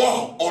of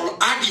war or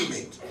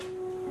argument.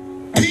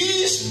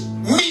 Peace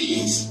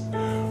means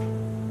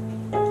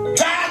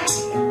that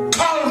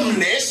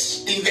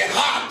calmness in the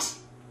heart,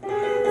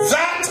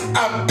 that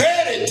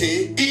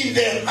ability in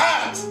the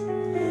heart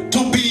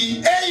to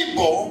be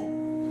able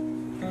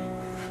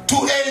to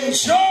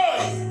enjoy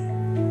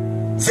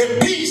the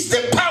peace,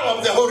 the power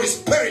of the Holy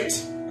Spirit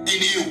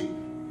in you.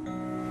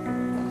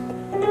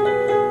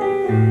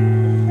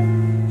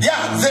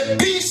 Yeah, the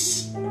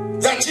peace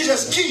that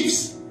Jesus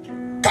gives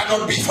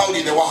cannot be found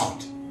in the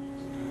world.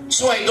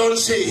 So I don't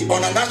say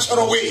on a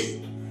natural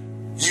way,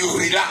 you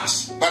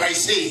relax. But I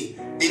say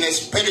in a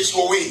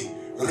spiritual way,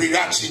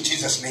 relax in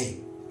Jesus'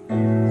 name.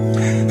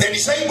 The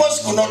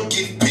disciples could not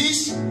give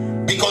peace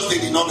because they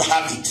did not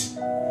have it.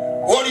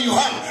 What do you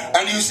have?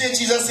 And you say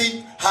Jesus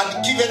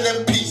had given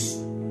them peace.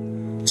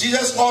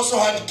 Jesus also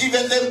had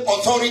given them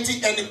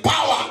authority and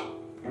power.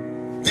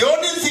 The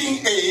only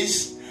thing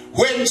is,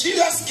 when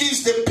Jesus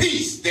gives the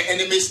peace, the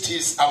enemy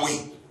steals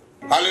away.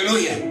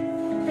 Hallelujah.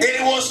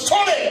 It was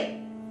stolen.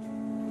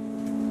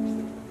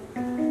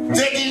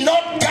 They did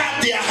not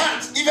guard their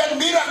hearts. Even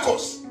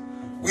miracles.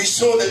 We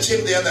saw the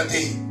chain the other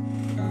day.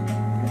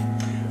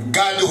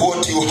 Guard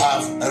what you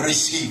have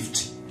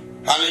received.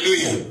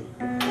 Hallelujah.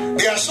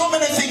 There are so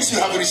many things you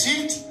have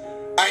received.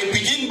 I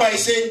begin by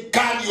saying,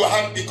 guard your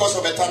heart because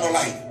of eternal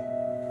life.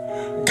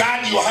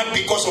 Guard your heart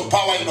because of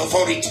power and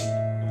authority.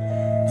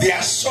 There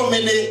are so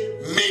many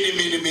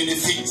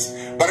things.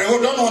 But I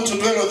don't want to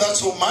dwell on that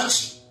so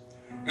much.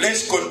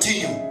 Let's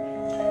continue.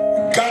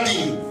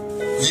 Guarding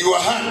your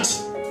heart.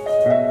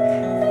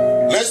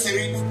 Let's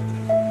read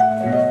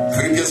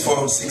Philippians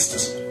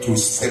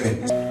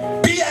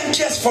 4:6-7. Be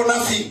anxious for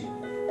nothing,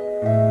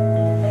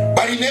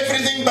 but in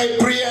everything by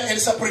prayer and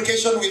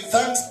supplication with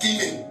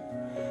thanksgiving,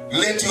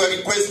 let your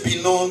requests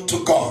be known to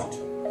God.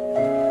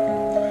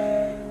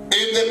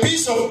 And the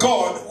peace of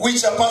God, which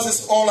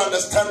surpasses all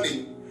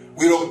understanding,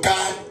 will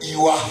guard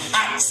your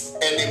hearts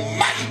and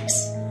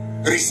minds.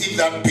 Receive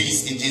that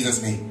peace in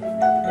Jesus' name.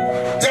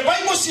 The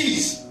Bible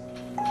says,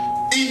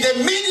 in the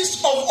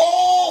midst of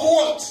all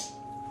what?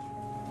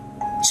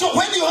 So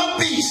when you have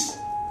peace,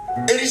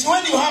 it is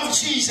when you have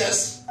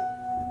Jesus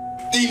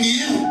in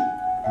you.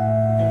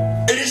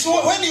 It is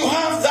when you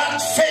have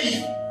that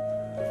faith,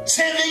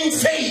 saving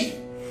faith.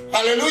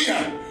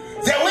 Hallelujah.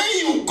 The way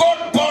you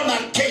got born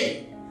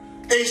again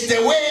is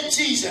the way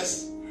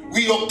Jesus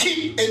will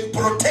keep and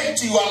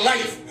protect your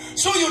life.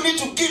 So you need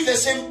to give the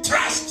same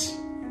trust.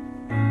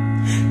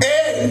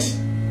 And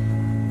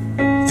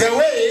the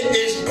way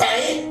is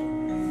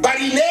but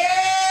in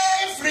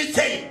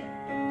everything,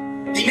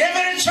 in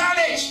every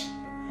challenge,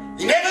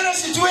 in every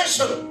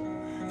situation,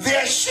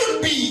 there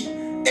should be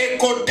a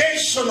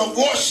condition of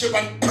worship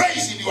and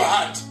praise in your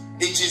heart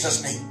in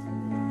Jesus' name.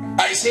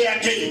 I say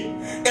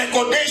again, a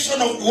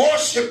condition of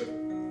worship,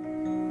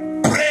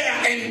 prayer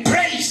and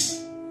praise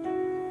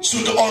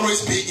should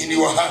always be in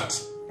your heart.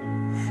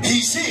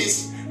 He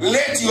says,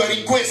 let your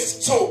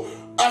requests. So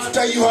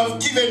after you have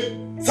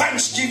given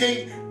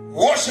thanksgiving,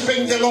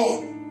 worshiping the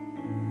Lord,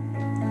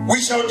 we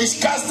shall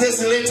discuss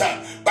this later.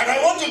 But I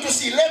want you to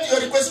see, let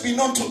your requests be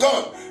known to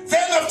God.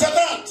 Then after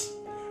that,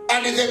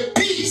 and in the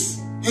peace,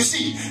 you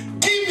see,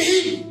 give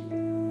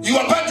him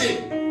your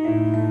burden.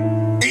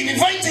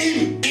 Invite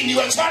him in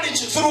your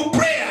challenge through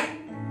prayer.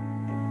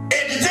 And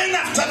then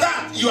after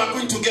that, you are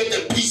going to get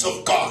the peace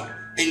of God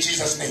in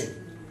Jesus' name.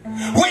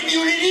 When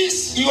you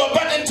release your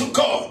burden to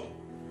God,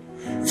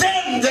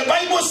 then And the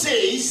Bible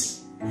says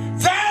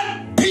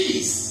that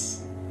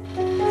peace,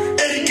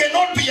 it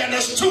cannot be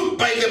understood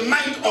by the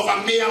mind of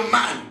a mere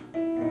man.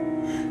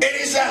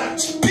 It is a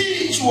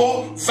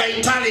spiritual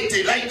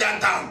vitality. Write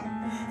that down.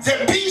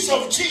 The peace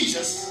of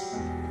Jesus,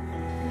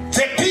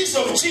 the peace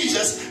of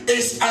Jesus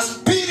is a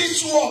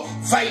spiritual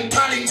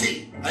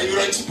vitality. Are you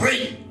ready to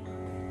pray?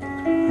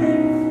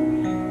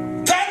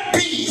 That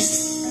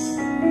peace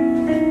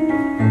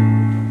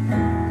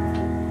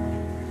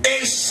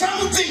is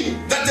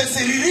something that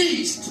is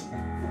released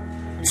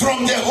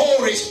from the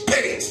Holy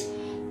Spirit.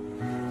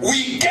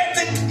 We get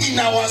it in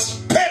our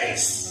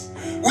spirits.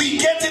 We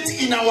get it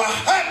in our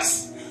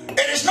hearts.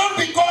 It is not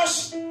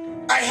because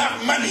I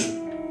have money.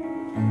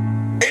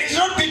 It is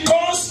not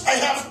because I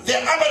have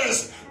the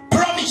abundance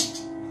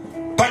promised,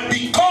 but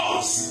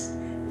because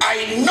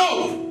I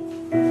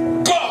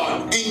know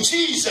God in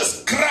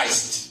Jesus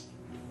Christ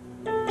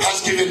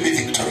has given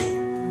me victory.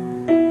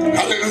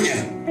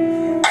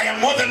 Hallelujah. I am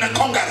more than a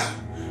conqueror.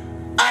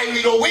 I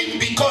will win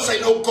because I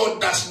know God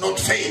does not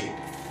fail.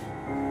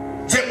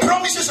 The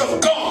promises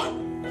of God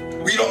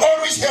will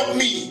always help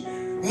me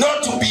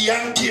not to be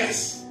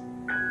anxious.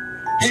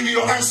 He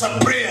will answer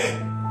prayer.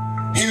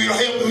 He will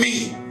help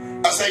me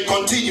as I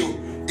continue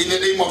in the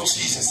name of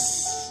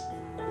Jesus.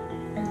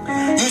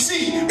 You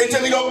see, it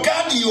will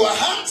guard your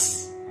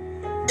hearts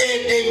and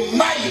the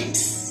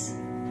minds.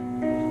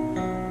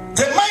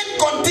 The mind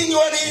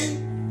continually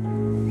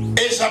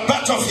is a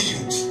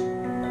battlefield.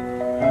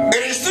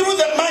 It is through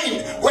the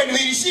mind. When we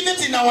receive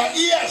it in our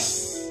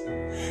ears,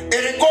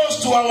 it goes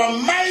to our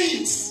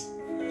minds.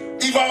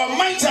 If our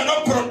minds are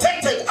not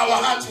protected,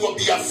 our hearts will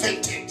be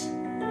affected.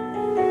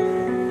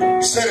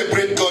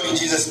 Celebrate God in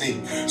Jesus'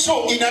 name.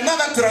 So in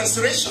another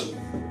translation,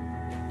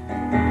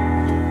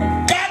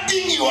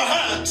 guarding your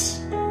heart,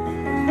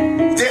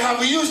 they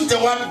have used the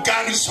word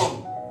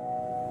garrison.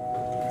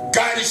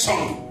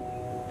 Garrison.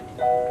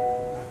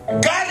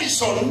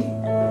 Garrison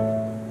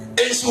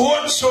is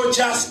what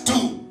soldiers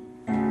do.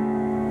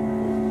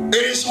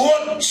 It is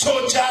what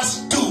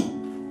soldiers do.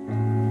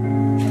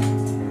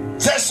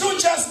 The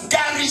soldiers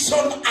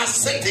garrison a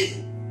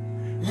city,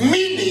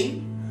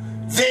 meaning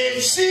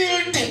they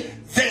shield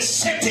the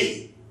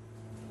city.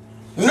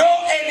 No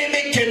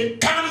enemy can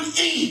come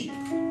in.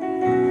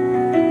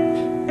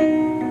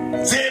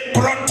 They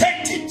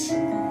protect it.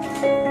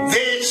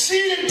 They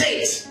shield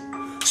it.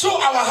 So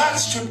our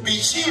hearts should be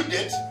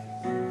shielded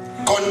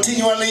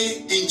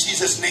continually in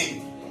Jesus'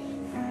 name.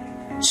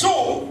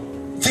 So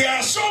there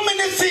are so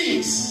many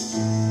things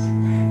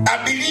a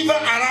believer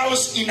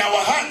arouses in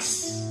our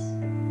hearts.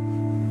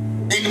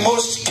 In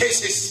most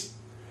cases,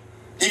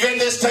 even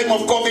this time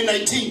of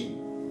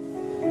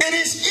COVID-19, it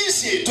is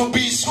easy to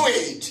be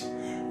swayed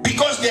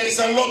because there is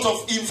a lot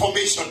of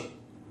information.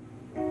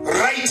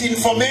 Right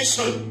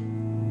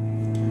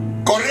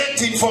information,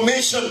 correct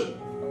information,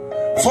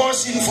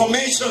 false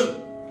information.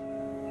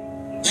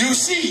 You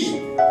see,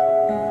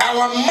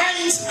 our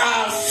minds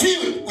are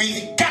filled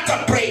with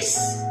cataphrase,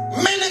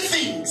 many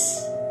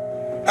things,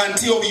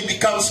 until we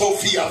become so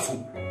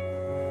fearful.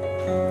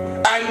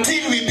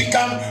 Until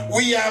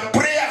we are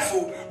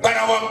prayerful, but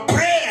our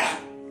prayer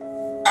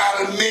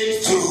are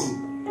made through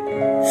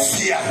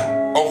fear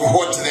of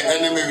what the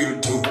enemy will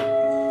do.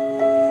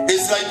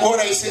 It's like what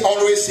I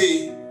always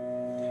say,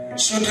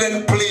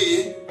 children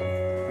play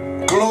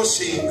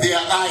closing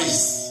their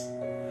eyes,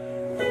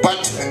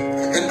 but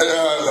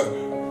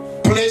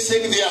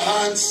placing their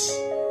hands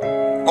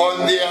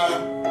on their,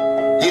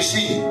 you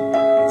see,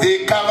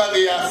 they cover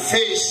their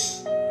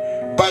face,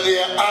 but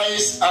their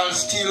eyes are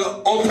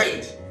still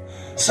opened.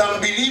 Some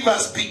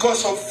believers,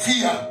 because of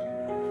fear,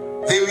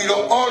 they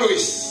will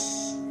always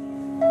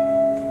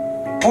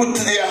put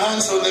their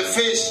hands on the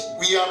face.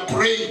 We are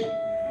praying,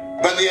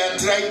 but they are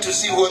trying to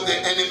see what the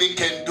enemy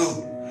can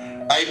do.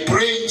 I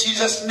pray in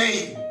Jesus'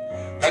 name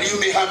that you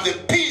may have the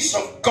peace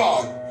of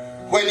God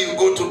when you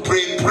go to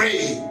pray.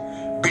 Pray,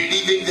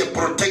 believing the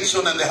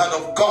protection and the hand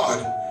of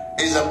God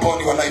is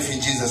upon your life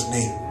in Jesus'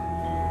 name.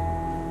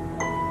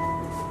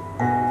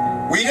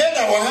 We read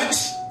our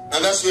hearts,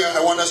 and that's where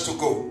I want us to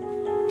go.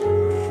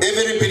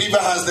 Every believer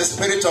has the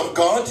Spirit of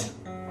God,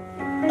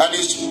 and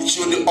you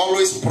should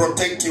always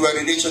protect your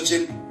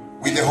relationship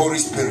with the Holy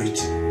Spirit.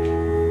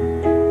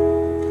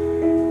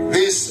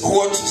 This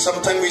what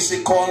sometimes we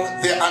say call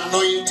the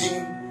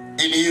anointing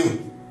in you.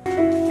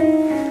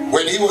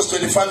 When he was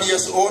 25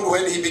 years old,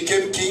 when he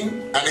became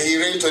king, and he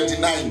reigned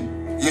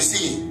 29, you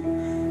see,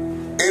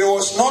 it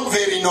was not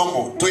very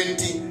normal.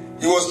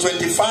 He was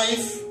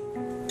 25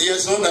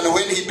 years old, and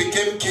when he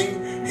became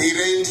king, he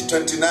reigned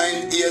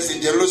 29 years in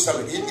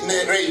Jerusalem. He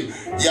reigned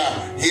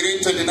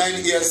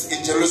 29 years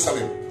in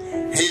Jerusalem.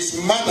 His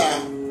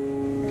mother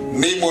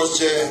name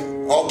was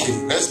okay,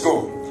 let's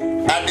go.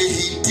 And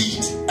he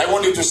did. I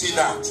want you to see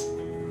that.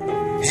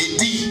 He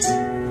did.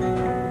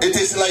 It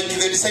is like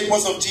the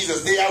disciples of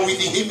Jesus. They are with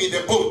him in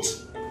the boat.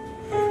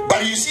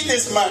 But you see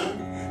this man,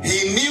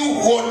 he knew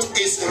what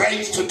is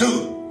right to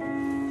do.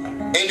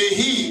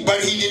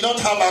 But he did not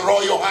have a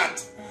royal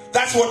heart.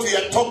 That's what we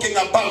are talking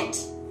about.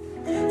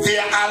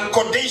 There are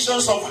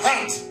conditions of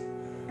heart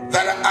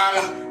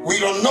that we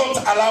will not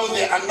allow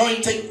the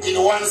anointing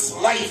in one's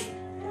life.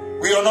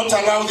 We will not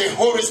allow the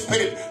Holy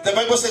Spirit. The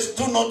Bible says,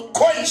 do not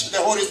quench the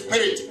Holy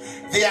Spirit.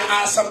 There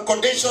are some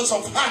conditions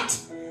of heart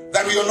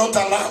that we will not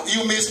allow.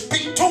 You may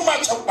speak too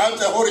much about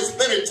the Holy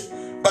Spirit,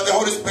 but the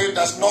Holy Spirit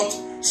does not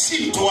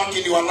seem to work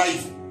in your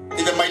life,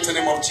 in the mighty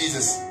name of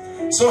Jesus.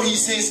 So he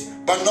says,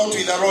 but not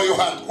with a loyal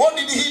heart. What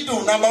did he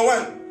do? Number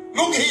one,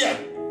 look here.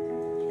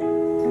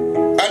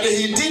 And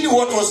he did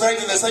what was right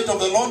in the sight of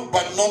the Lord,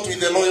 but not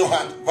with a loyal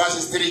heart.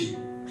 Verses 3.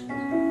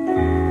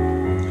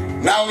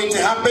 Now it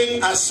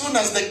happened as soon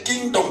as the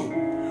kingdom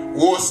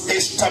was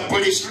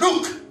established.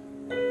 Look,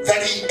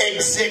 that he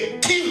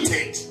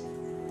executed.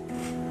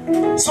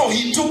 So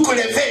he took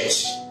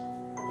revenge.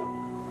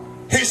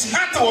 His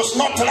heart was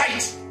not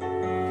right.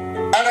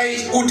 And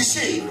I would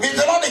say, may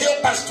the Lord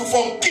help us to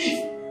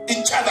forgive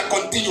each other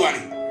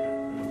continually.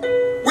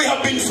 We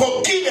have been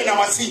forgiven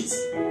our sins.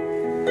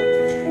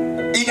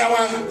 In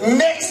our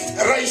next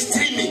live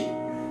streaming,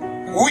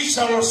 we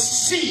shall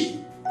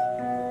see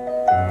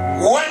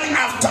one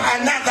after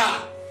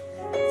another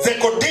the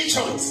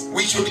conditions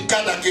we should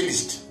guard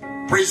against.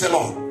 Praise the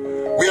Lord.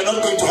 We are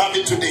not going to have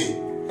it today.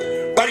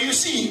 But you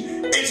see,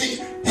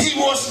 he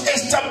was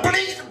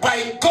established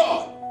by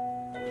God.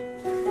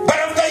 But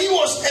after he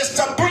was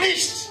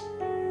established,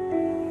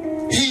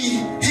 he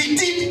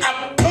did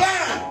a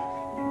plan.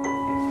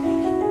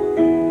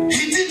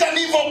 He did an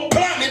evil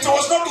plan. It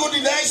was not good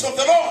in the eyes of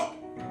the Lord.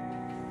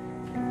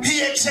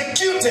 He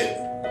executed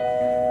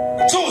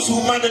those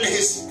who murdered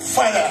his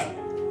father,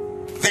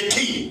 the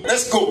king.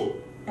 Let's go.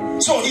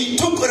 So he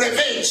took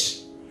revenge.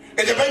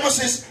 And the Bible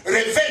says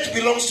revenge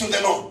belongs to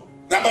the Lord.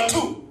 Number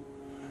 2.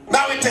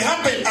 Now it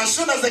happened as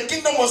soon as the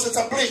kingdom was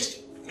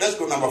established. Let's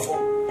go number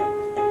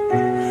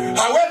 4.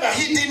 However,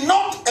 he did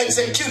not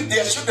execute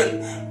their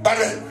children, but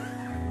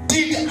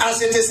did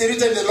as it is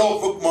written in the law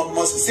of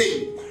Moses,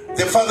 saying,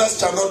 the fathers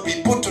shall not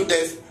be put to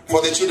death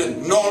for the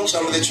children, nor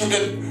shall the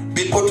children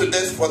be put to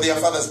death for their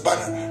fathers, but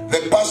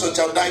the person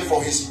shall die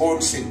for his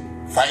own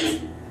sin.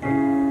 5.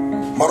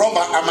 Moreover,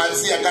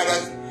 Amaziah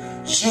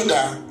gathered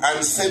Judah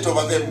and set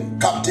over them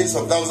captains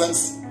of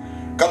thousands,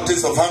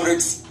 captains of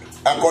hundreds,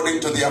 according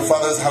to their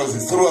fathers'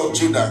 houses, throughout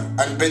Judah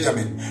and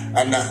Benjamin.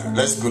 And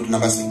let's go to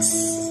number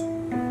 6.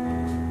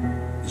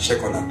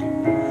 Check on that.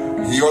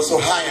 He also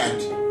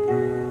hired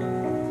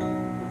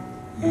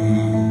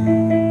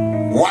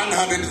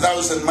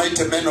 100,000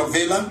 mighty men of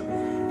valor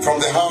from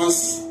the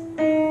house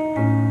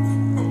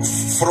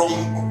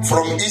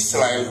from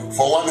Israel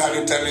for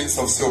 100 talents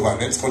of silver.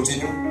 Let's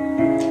continue.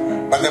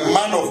 And the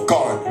man of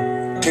God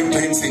came to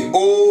him saying,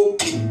 O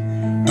king,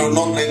 do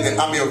not let the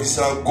army of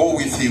Israel go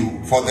with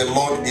you, for the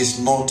Lord is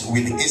not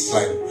with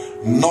Israel,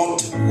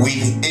 not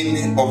with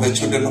any of the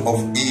children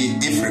of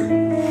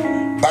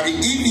Ephraim. But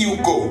if you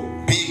go,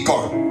 be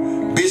God,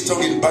 be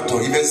strong in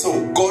battle. Even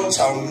so, God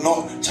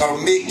shall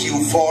make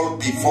you fall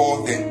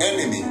before the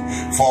enemy,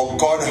 for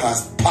God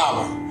has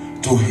power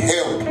to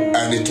help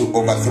and to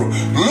overthrow.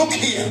 Look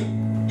here.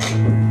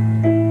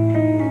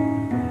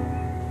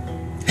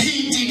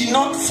 He did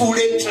not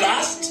fully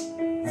trust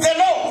the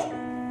Lord.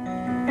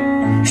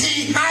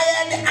 He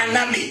hired an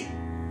army.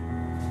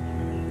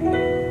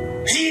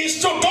 He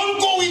is told, don't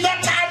go with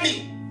that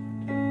army.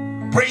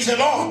 Praise the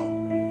Lord.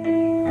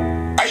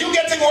 Are you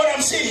getting what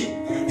I'm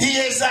saying? He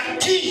is a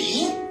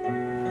king.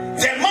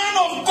 The man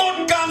of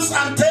God comes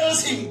and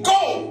tells him,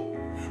 go.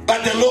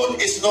 But the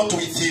Lord is not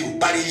with you,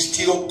 but he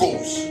still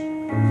goes.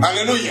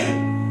 Hallelujah.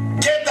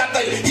 Get that?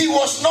 He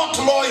was not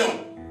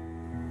loyal.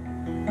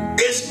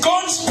 Is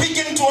God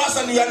speaking to us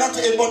and we are not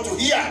able to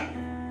hear,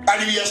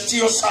 and we are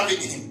still serving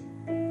him?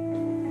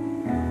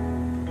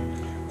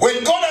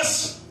 When God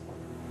has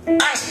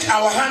asked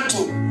our hand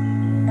to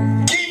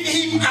give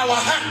him our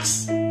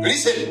hands,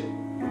 listen.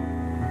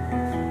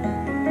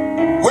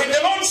 When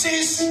the Lord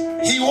says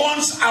he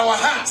wants our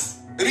hearts,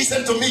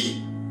 listen to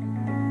me.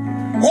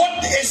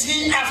 What is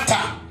he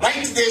after?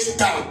 Write this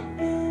down.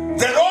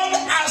 The Lord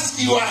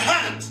asks your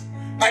hand,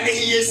 and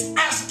he is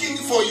asking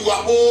for your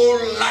whole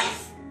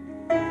life.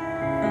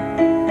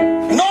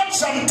 Not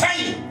some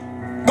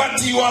time,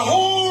 but your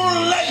whole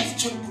life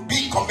should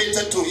be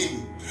committed to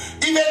him.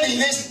 Even in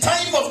this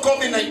time of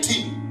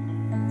COVID-19,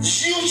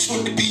 you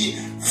should be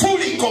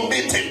fully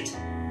committed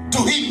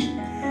to him.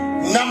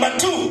 Number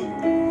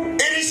 2,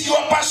 it is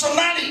your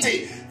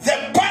personality,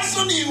 the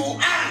person you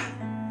are.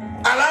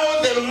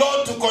 Allow the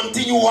Lord to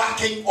continue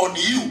working on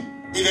you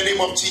in the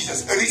name of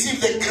Jesus. Receive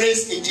the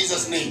grace in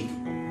Jesus' name.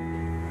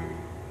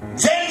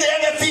 Then the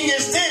other thing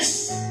is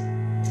this,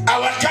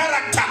 our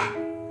character.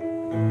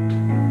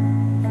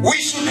 We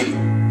should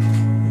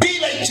be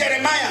like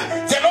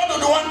Jeremiah. The Lord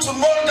would want to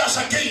mold us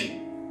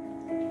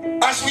again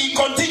as we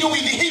continue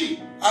with him.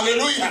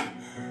 Hallelujah.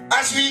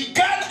 As we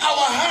guard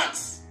our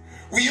hearts,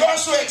 we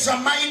also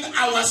examine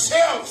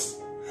ourselves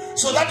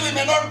so that we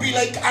may not be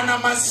like an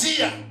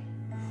Amaziah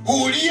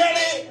who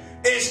really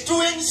is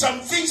doing some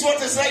things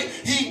what is right.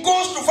 He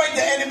goes to fight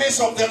the enemies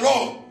of the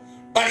Lord,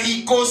 but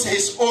he goes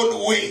his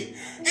own way.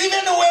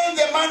 Even when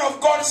the man of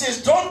God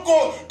says, don't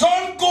go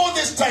go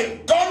this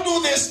time, don't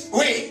do this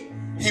way,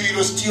 he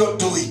will still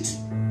do it.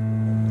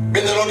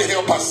 May the Lord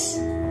help us.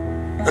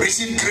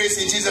 Receive grace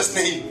in Jesus'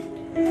 name.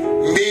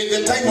 May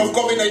the time of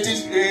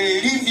COVID-19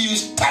 leave you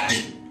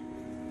studying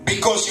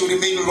because you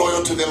remain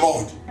loyal to the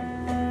Lord.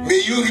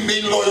 May you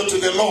remain loyal to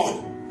the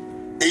Lord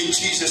in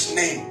Jesus'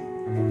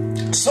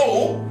 name.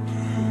 So,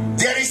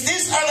 there is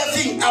this other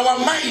thing, our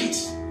mind.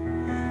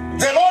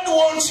 The Lord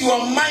wants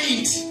your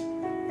mind.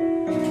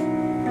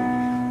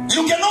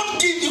 You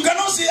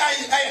cannot say,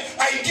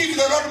 I give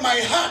the Lord my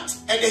heart,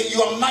 and then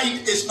your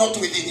mind is not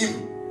with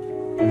him.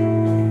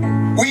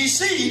 We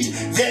see it,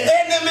 the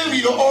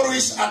enemy will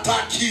always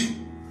attack you.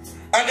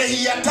 And then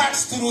he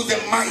attacks through the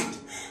mind.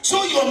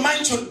 So your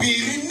mind should be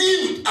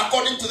renewed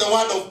according to the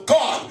word of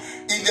God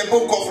in the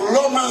book of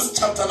Romans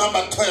chapter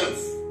number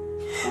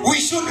 12. We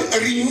should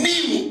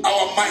renew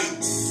our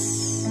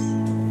minds.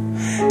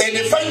 And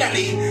then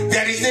finally,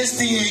 there is this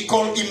thing we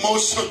call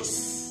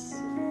emotions.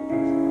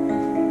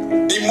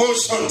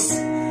 Emotions.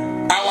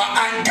 Our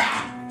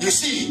anger. You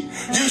see,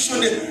 you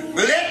should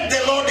let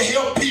the Lord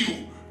help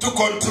you to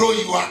control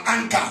your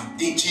anger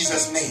in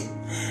Jesus' name.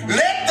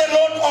 Let the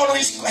Lord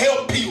always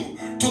help you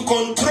to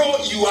control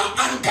your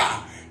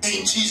anger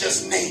in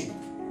Jesus' name.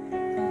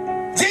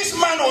 This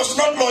man was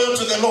not loyal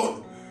to the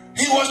Lord.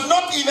 He was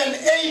not even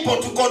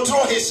able to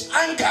control his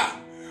anger.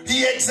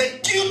 He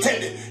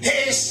executed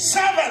his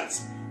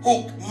servant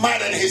who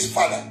murdered his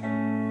father.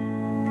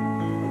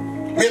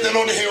 May the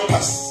Lord help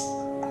us.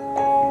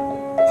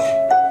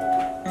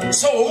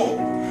 So,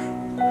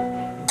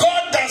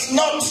 God does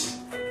not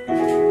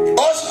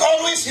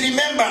always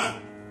remember,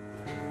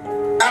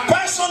 a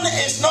person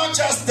is not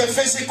just the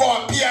physical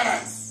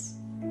appearance.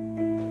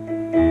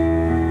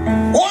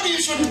 What you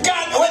should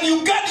guard, when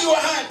you guard your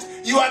heart,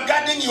 you are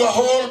guarding your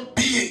whole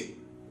being.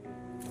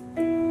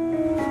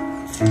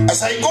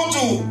 As I go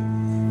to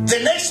the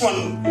next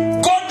one,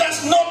 God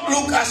does not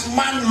look as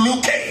man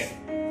looketh.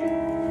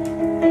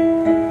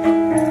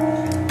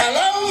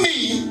 Allow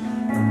me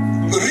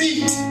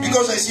read,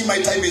 because I see my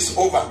time is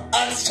over.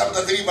 Acts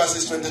chapter 3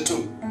 verses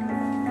 22.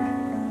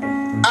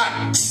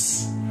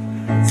 Acts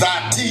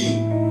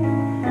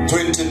 13,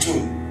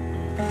 22.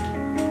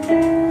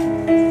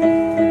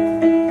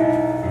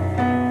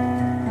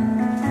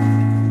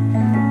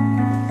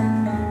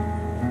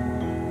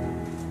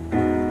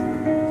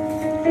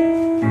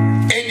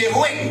 And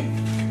when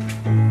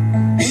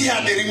he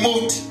had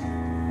removed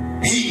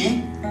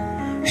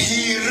him,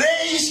 he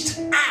raised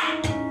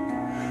up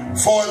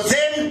for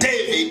them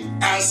David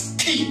as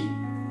king,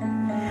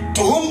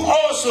 to whom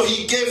also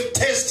he gave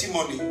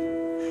testimony.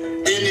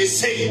 And he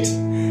said,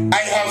 I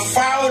have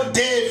found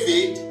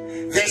David,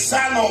 the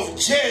son of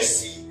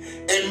Jesse,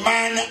 a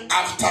man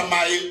after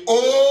my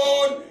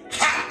own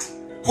heart,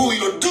 who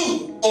will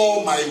do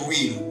all my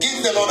will.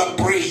 Give the Lord a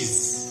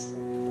praise.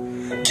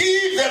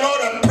 Give the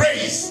Lord a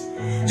praise.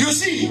 You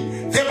see,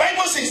 the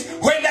Bible says,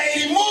 when I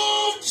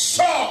removed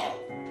Saul,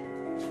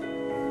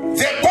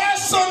 the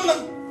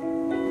person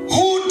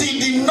who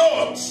did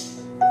not,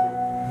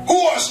 who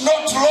was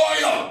not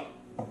loyal,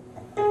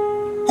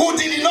 who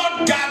did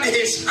not guard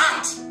his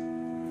heart,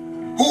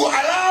 who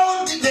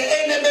allowed the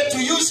enemy to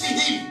use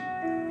him,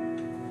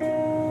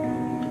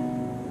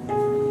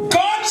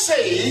 God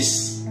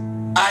says,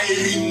 I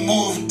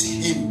removed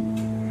him.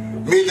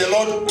 May the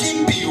Lord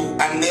keep you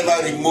and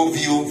never remove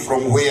you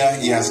from where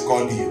he has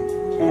called you.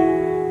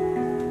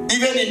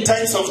 Even in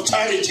times of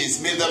challenges,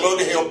 may the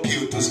Lord help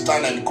you to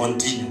stand and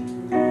continue.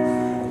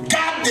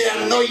 Guard the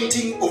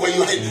anointing over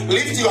your head.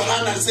 Lift your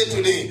hand and say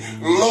today,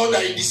 Lord,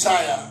 I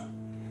desire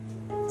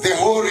the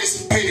Holy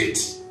Spirit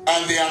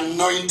and the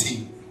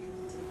anointing.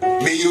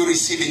 May you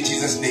receive in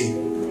Jesus'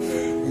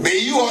 name. May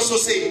you also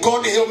say,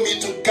 God help me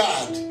to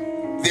guard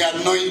the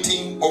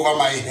anointing over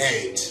my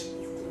head.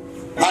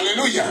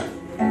 Hallelujah.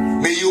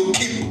 May you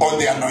keep on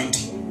the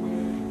anointing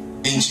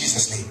in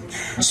Jesus' name.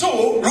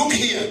 So look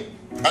here,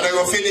 and I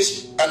will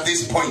finish at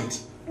this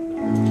point.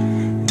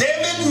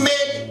 David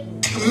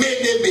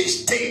made a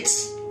mistake.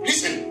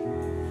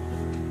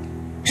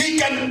 Listen, he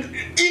can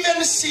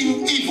even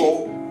seem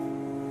evil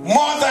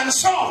more than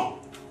Saul.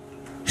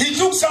 He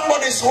took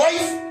somebody's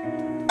wife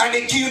and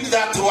he killed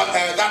that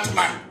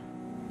man.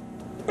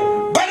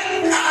 But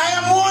I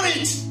am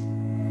worried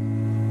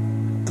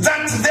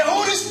that the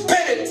Holy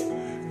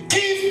Spirit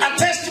give a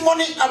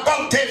testimony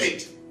about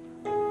David,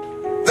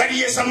 that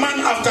he is a man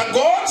after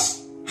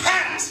God's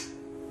heart.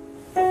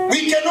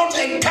 We cannot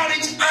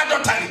encourage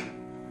adultery.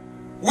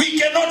 We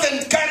cannot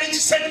encourage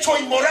sexual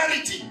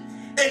immorality.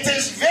 It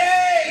is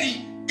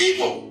very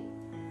evil.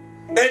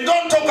 And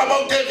don't talk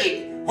about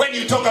David when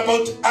you talk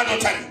about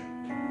adultery.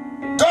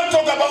 Don't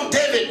talk about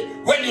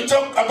David when you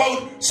talk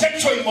about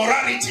sexual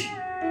immorality.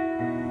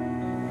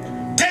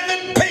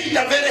 David paid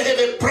a very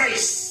heavy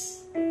price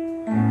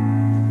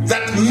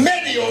that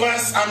many of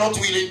us are not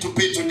willing to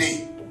pay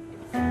today.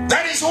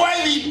 That is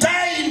why we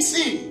die in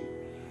sin.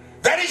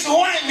 That is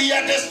why we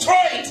are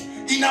destroyed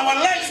in our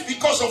life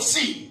because of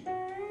sin.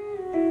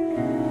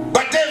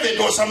 But David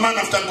was a man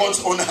after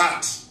God's own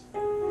heart.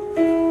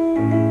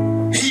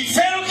 He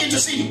fell into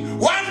sin.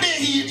 One day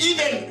he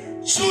even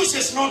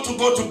chooses not to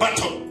go to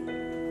battle.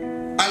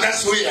 And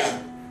that's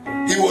where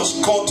he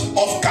was caught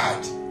off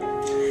guard.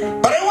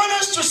 But I want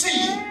us to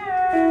see,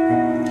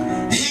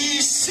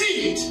 he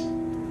sinned,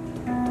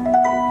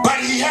 but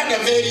he had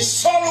a very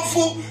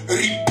sorrowful,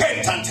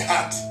 repentant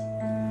heart.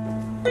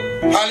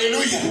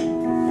 Hallelujah.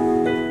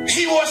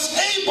 He was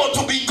able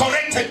to be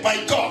corrected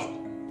by God.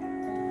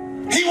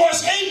 He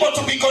was able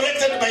to be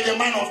corrected by the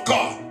man of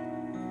God.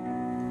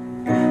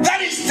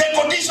 That is the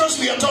conditions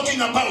we are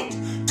talking about.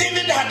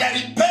 David had a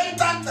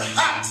repentant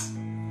heart.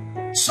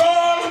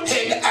 Saul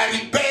had a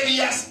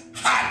rebellious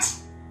heart.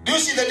 Do you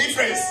see the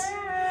difference?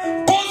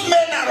 Both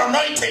men are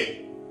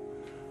anointed.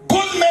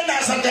 Both men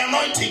are the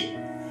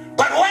anointing.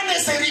 But one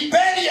is a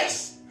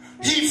rebellious.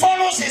 He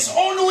follows his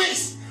own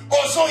ways.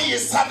 Also he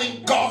is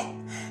serving God.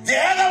 The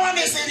other one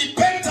is a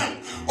repentant.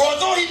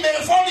 Although he may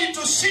fall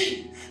into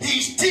sin, he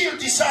still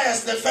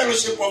desires the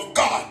fellowship of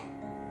God.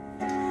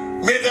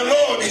 May the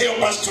Lord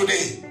help us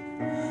today.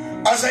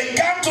 As I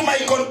come to my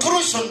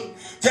conclusion,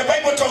 the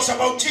Bible talks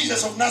about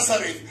Jesus of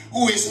Nazareth,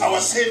 who is our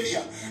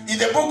Savior. In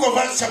the book of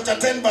Acts chapter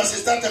 10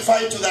 verses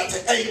 35 to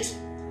 38.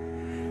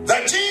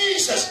 That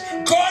Jesus,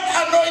 God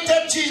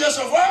anointed Jesus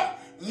of what?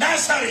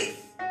 Nazareth.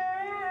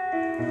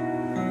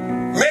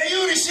 May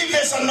you receive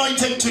this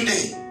anointing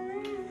today.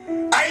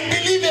 I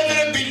believe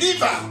every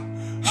believer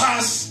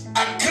has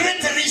a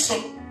great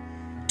reason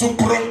to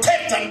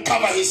protect and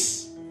cover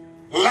his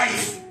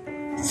life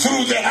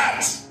through the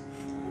heart.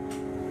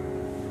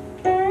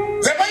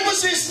 The Bible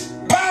says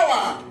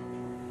power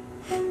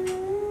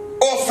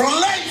of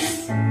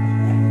life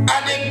and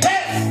the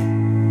death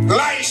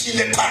lies in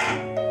the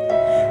tongue.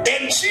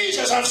 And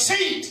Jesus have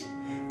said,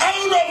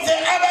 out of the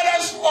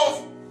abundance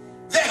of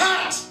the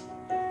heart,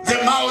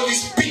 the mouth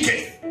is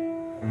speaking.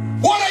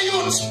 What are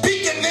you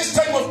speaking this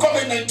time of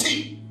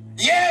COVID-19?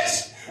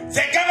 Yes,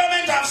 the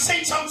government have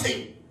said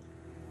something.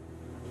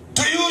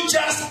 Do you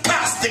just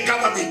curse the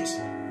government?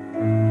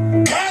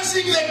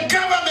 Cursing the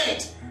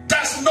government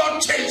does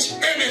not change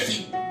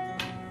anything.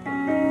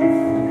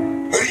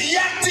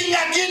 Reacting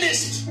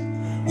against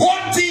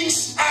what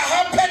things are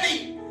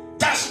happening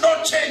does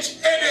not change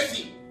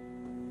anything.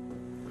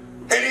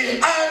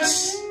 It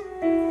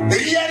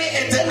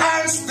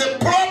adds the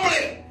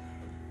problem.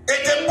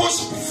 It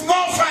puts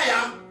more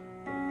fire,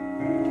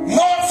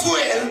 more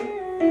fuel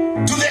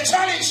to the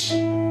challenge.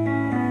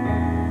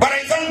 But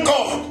I thank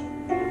God.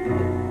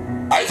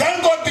 I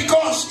thank God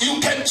because you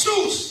can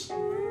choose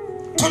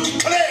to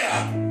declare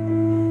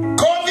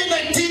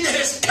COVID-19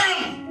 has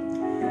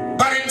come,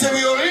 but it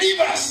will leave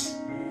us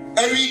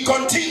and we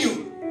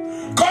continue.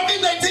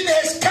 COVID-19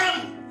 has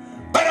come,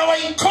 but our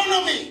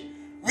economy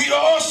will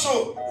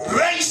also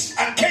rise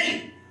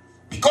again,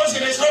 because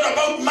it is not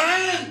about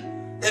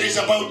man, it is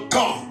about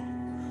God.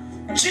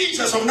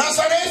 Jesus of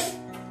Nazareth,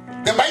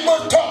 the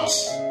Bible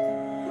talks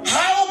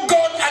how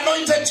God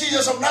anointed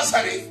Jesus of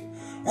Nazareth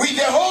with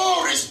the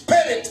Holy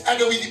Spirit and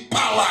with the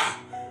power.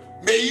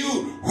 May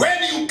you,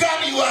 when you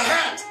guard your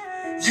heart,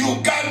 you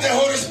guard the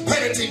Holy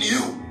Spirit in you.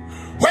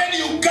 When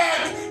you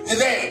guard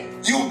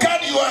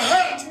your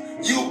heart,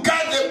 you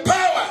guard the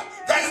power.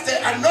 That's the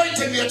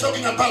anointing we are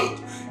talking about.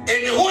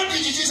 And what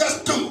did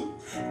Jesus do?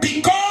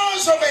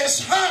 Because of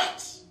his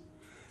heart,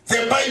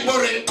 the Bible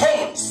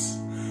records,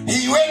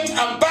 he went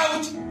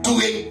about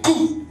doing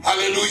good.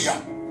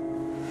 Hallelujah.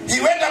 He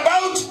went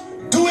about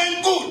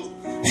doing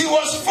good. He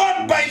was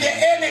fought by the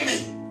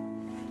enemy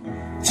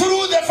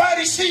through the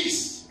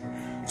Pharisees,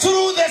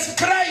 through the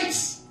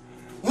scribes.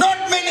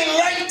 Not many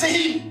liked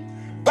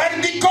him, but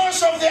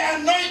because of the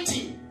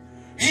anointing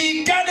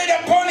he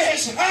gathered upon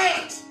his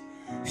heart,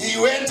 he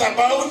went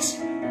about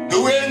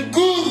doing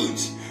good,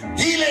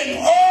 healing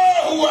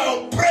all who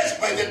are oppressed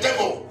by the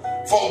devil,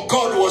 for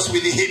God was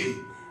with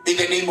him. In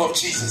the name of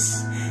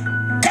Jesus,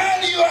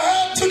 guard your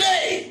heart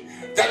today,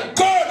 that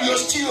God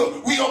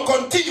we will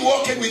continue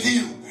walking with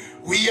you.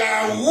 We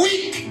are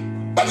weak,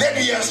 but then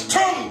we are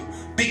strong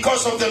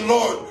because of the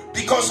Lord,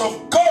 because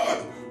of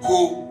God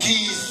who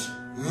gives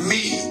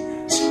me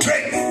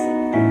strength.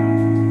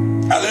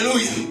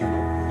 Hallelujah.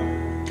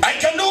 I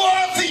can do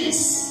all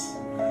things.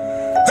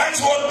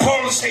 That's what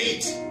Paul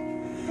said.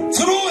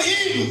 Through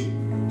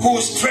him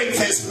who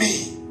strengthens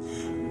me.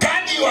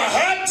 Guard your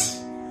heart,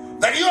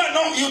 that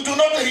you do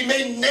not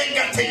remain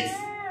negative,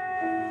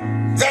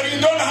 that you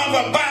don't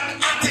have a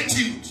bad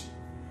attitude,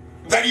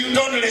 that you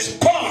don't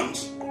respond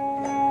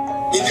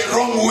in the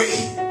wrong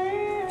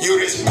way. You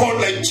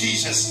respond like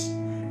Jesus,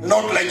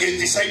 not like his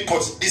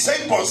disciples.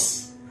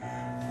 Disciples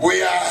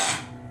were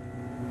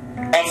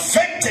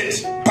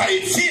affected by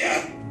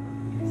fear.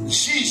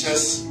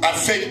 Jesus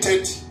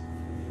affected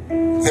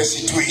the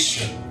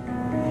situation.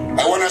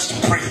 I want us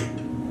to pray.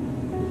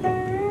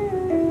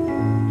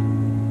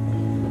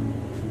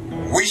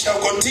 We shall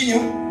continue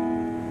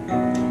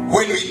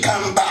when we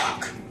come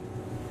back.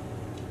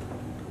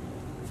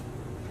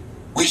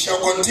 We shall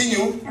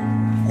continue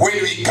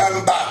when we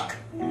come back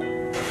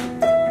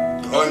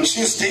on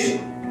Tuesday,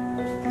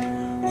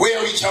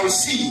 where we shall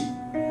see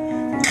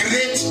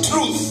great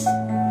truth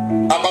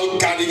about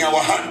guarding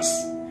our hearts.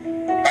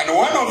 And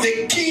one of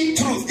the key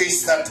truths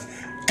is that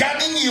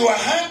Guarding your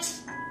heart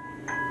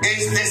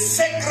is the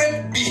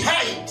secret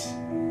behind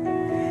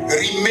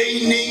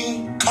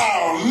remaining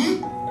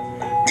calm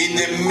in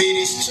the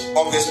midst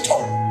of the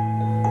storm.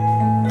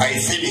 I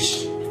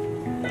finished.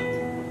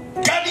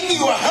 Guarding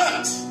your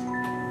heart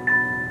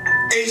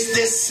is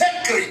the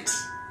secret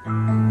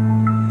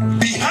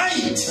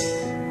behind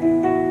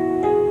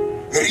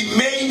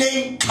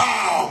remaining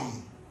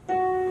calm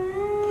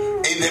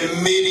in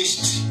the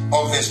midst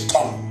of the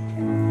storm.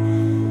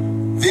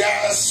 There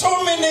are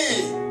so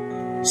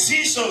many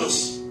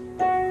seasons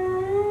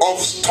of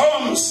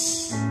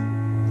storms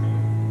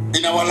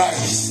in our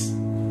lives,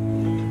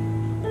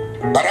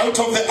 but out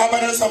of the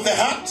abundance of the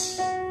heart,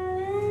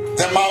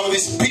 the mouth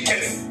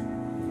speaketh.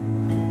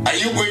 Are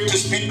you going to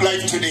speak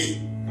life today?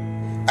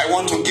 I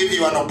want to give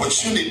you an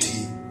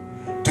opportunity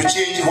to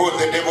change what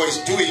the devil is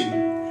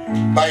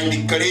doing by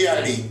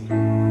declaring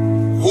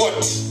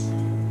what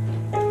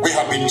we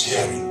have been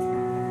sharing.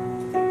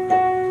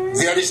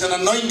 There is an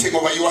anointing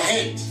over your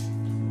head.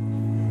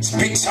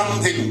 Speak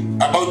something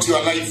about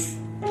your life,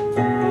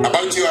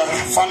 about your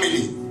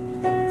family,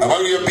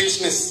 about your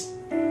business,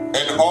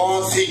 and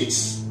all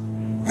things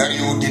that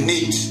you would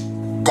need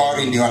God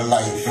in your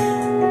life.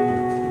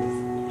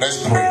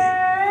 Let's pray.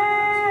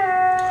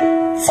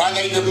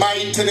 Father, in the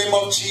mighty name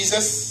of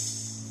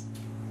Jesus,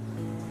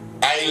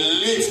 I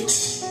lift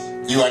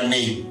your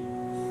name,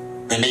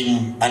 the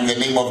name and the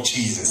name of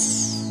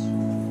Jesus.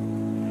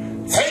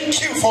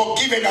 Thank you for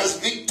giving us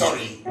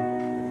victory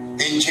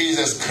in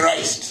Jesus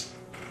Christ.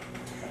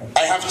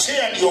 I have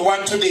shared your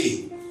word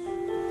today.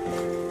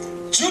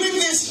 During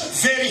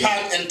this very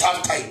hard and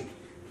tough time,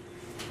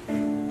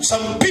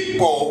 some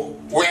people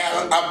were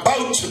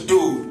about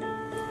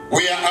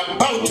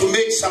to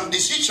make some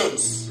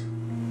decisions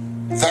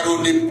that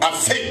would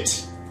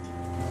affect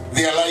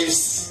their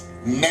lives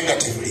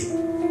negatively.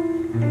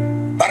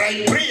 But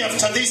I pray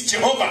after this,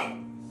 Jehovah,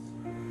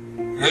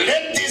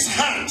 let this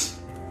heart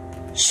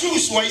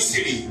choose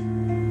wisely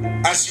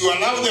as you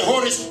allow the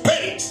Holy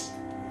Spirit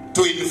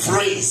to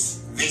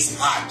influence this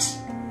heart.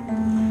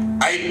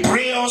 I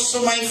pray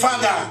also, my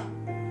Father,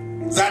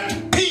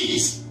 that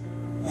peace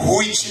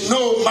which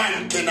no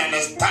man can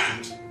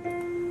understand,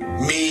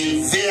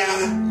 may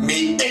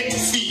it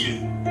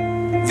fill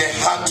the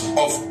heart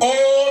of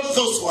all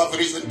those who have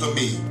listened to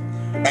me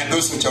and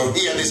those who shall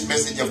hear this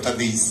message after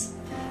this.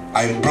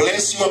 I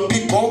bless your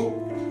people.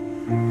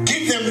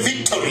 Give them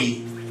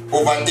victory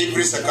over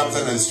every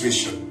circumstance and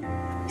situation.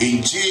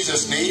 In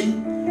Jesus'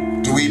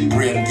 name do we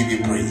pray and give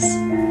you praise.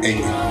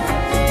 Amen.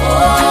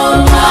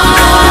 Oh,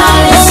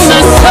 my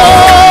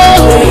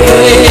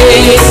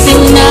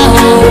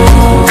soul,